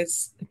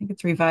revised, I think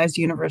it's revised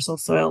universal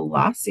soil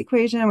loss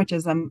equation, which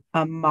is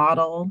a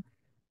model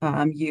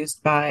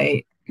used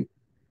by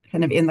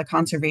kind of in the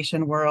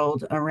conservation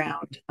world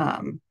around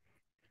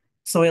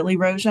soil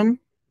erosion.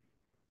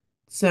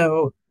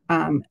 So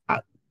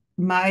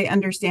my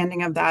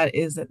understanding of that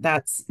is that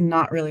that's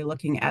not really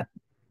looking at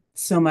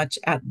so much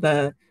at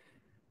the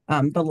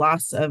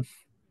loss of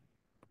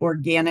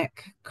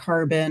organic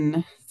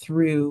carbon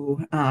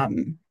through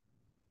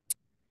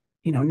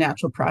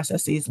natural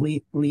processes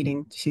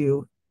leading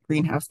to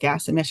greenhouse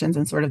gas emissions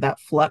and sort of that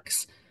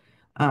flux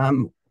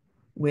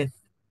with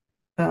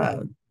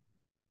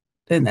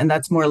and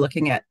that's more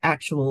looking at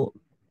actual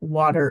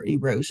water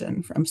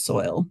erosion from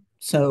soil.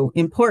 So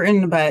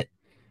important, but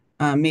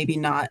maybe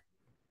not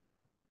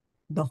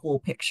the whole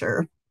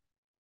picture.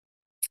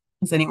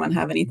 Does anyone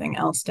have anything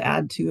else to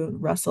add to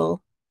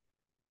Russell?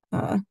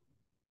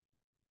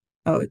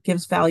 It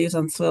gives values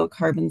on soil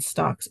carbon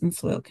stocks and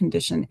soil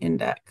condition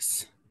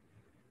index.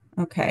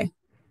 Okay.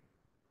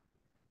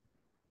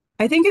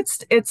 I think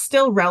it's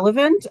still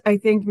relevant. I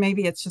think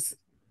maybe it's just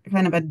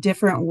kind of a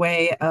different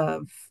way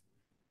of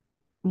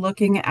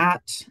looking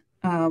at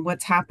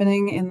what's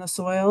happening in the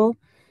soil.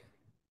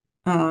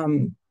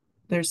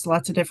 There's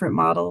lots of different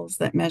models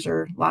that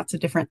measure lots of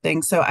different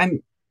things. So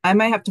I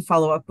might have to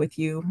follow up with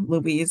you,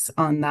 Louise,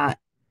 on that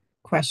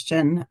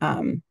question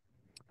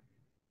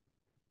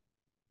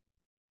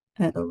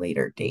at a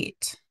later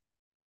date.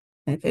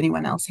 And if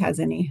anyone else has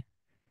anything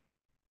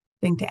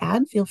to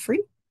add, feel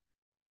free.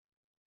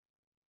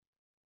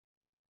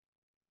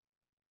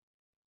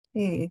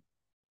 Okay,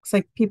 looks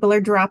like people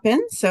are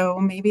dropping, so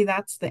maybe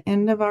that's the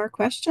end of our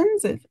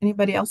questions. If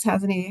anybody else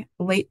has any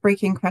late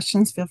breaking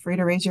questions, feel free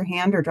to raise your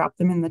hand or drop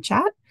them in the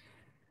chat.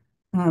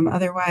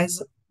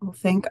 Otherwise, we'll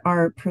thank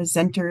our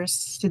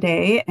presenters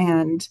today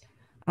and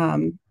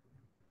our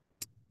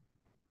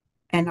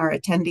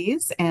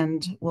attendees,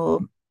 and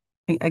we'll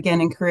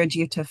again encourage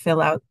you to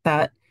fill out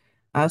that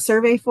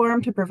survey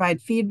form to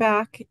provide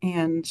feedback.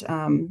 And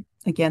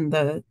again,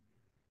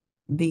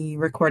 the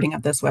recording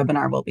of this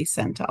webinar will be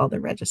sent to all the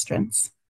registrants.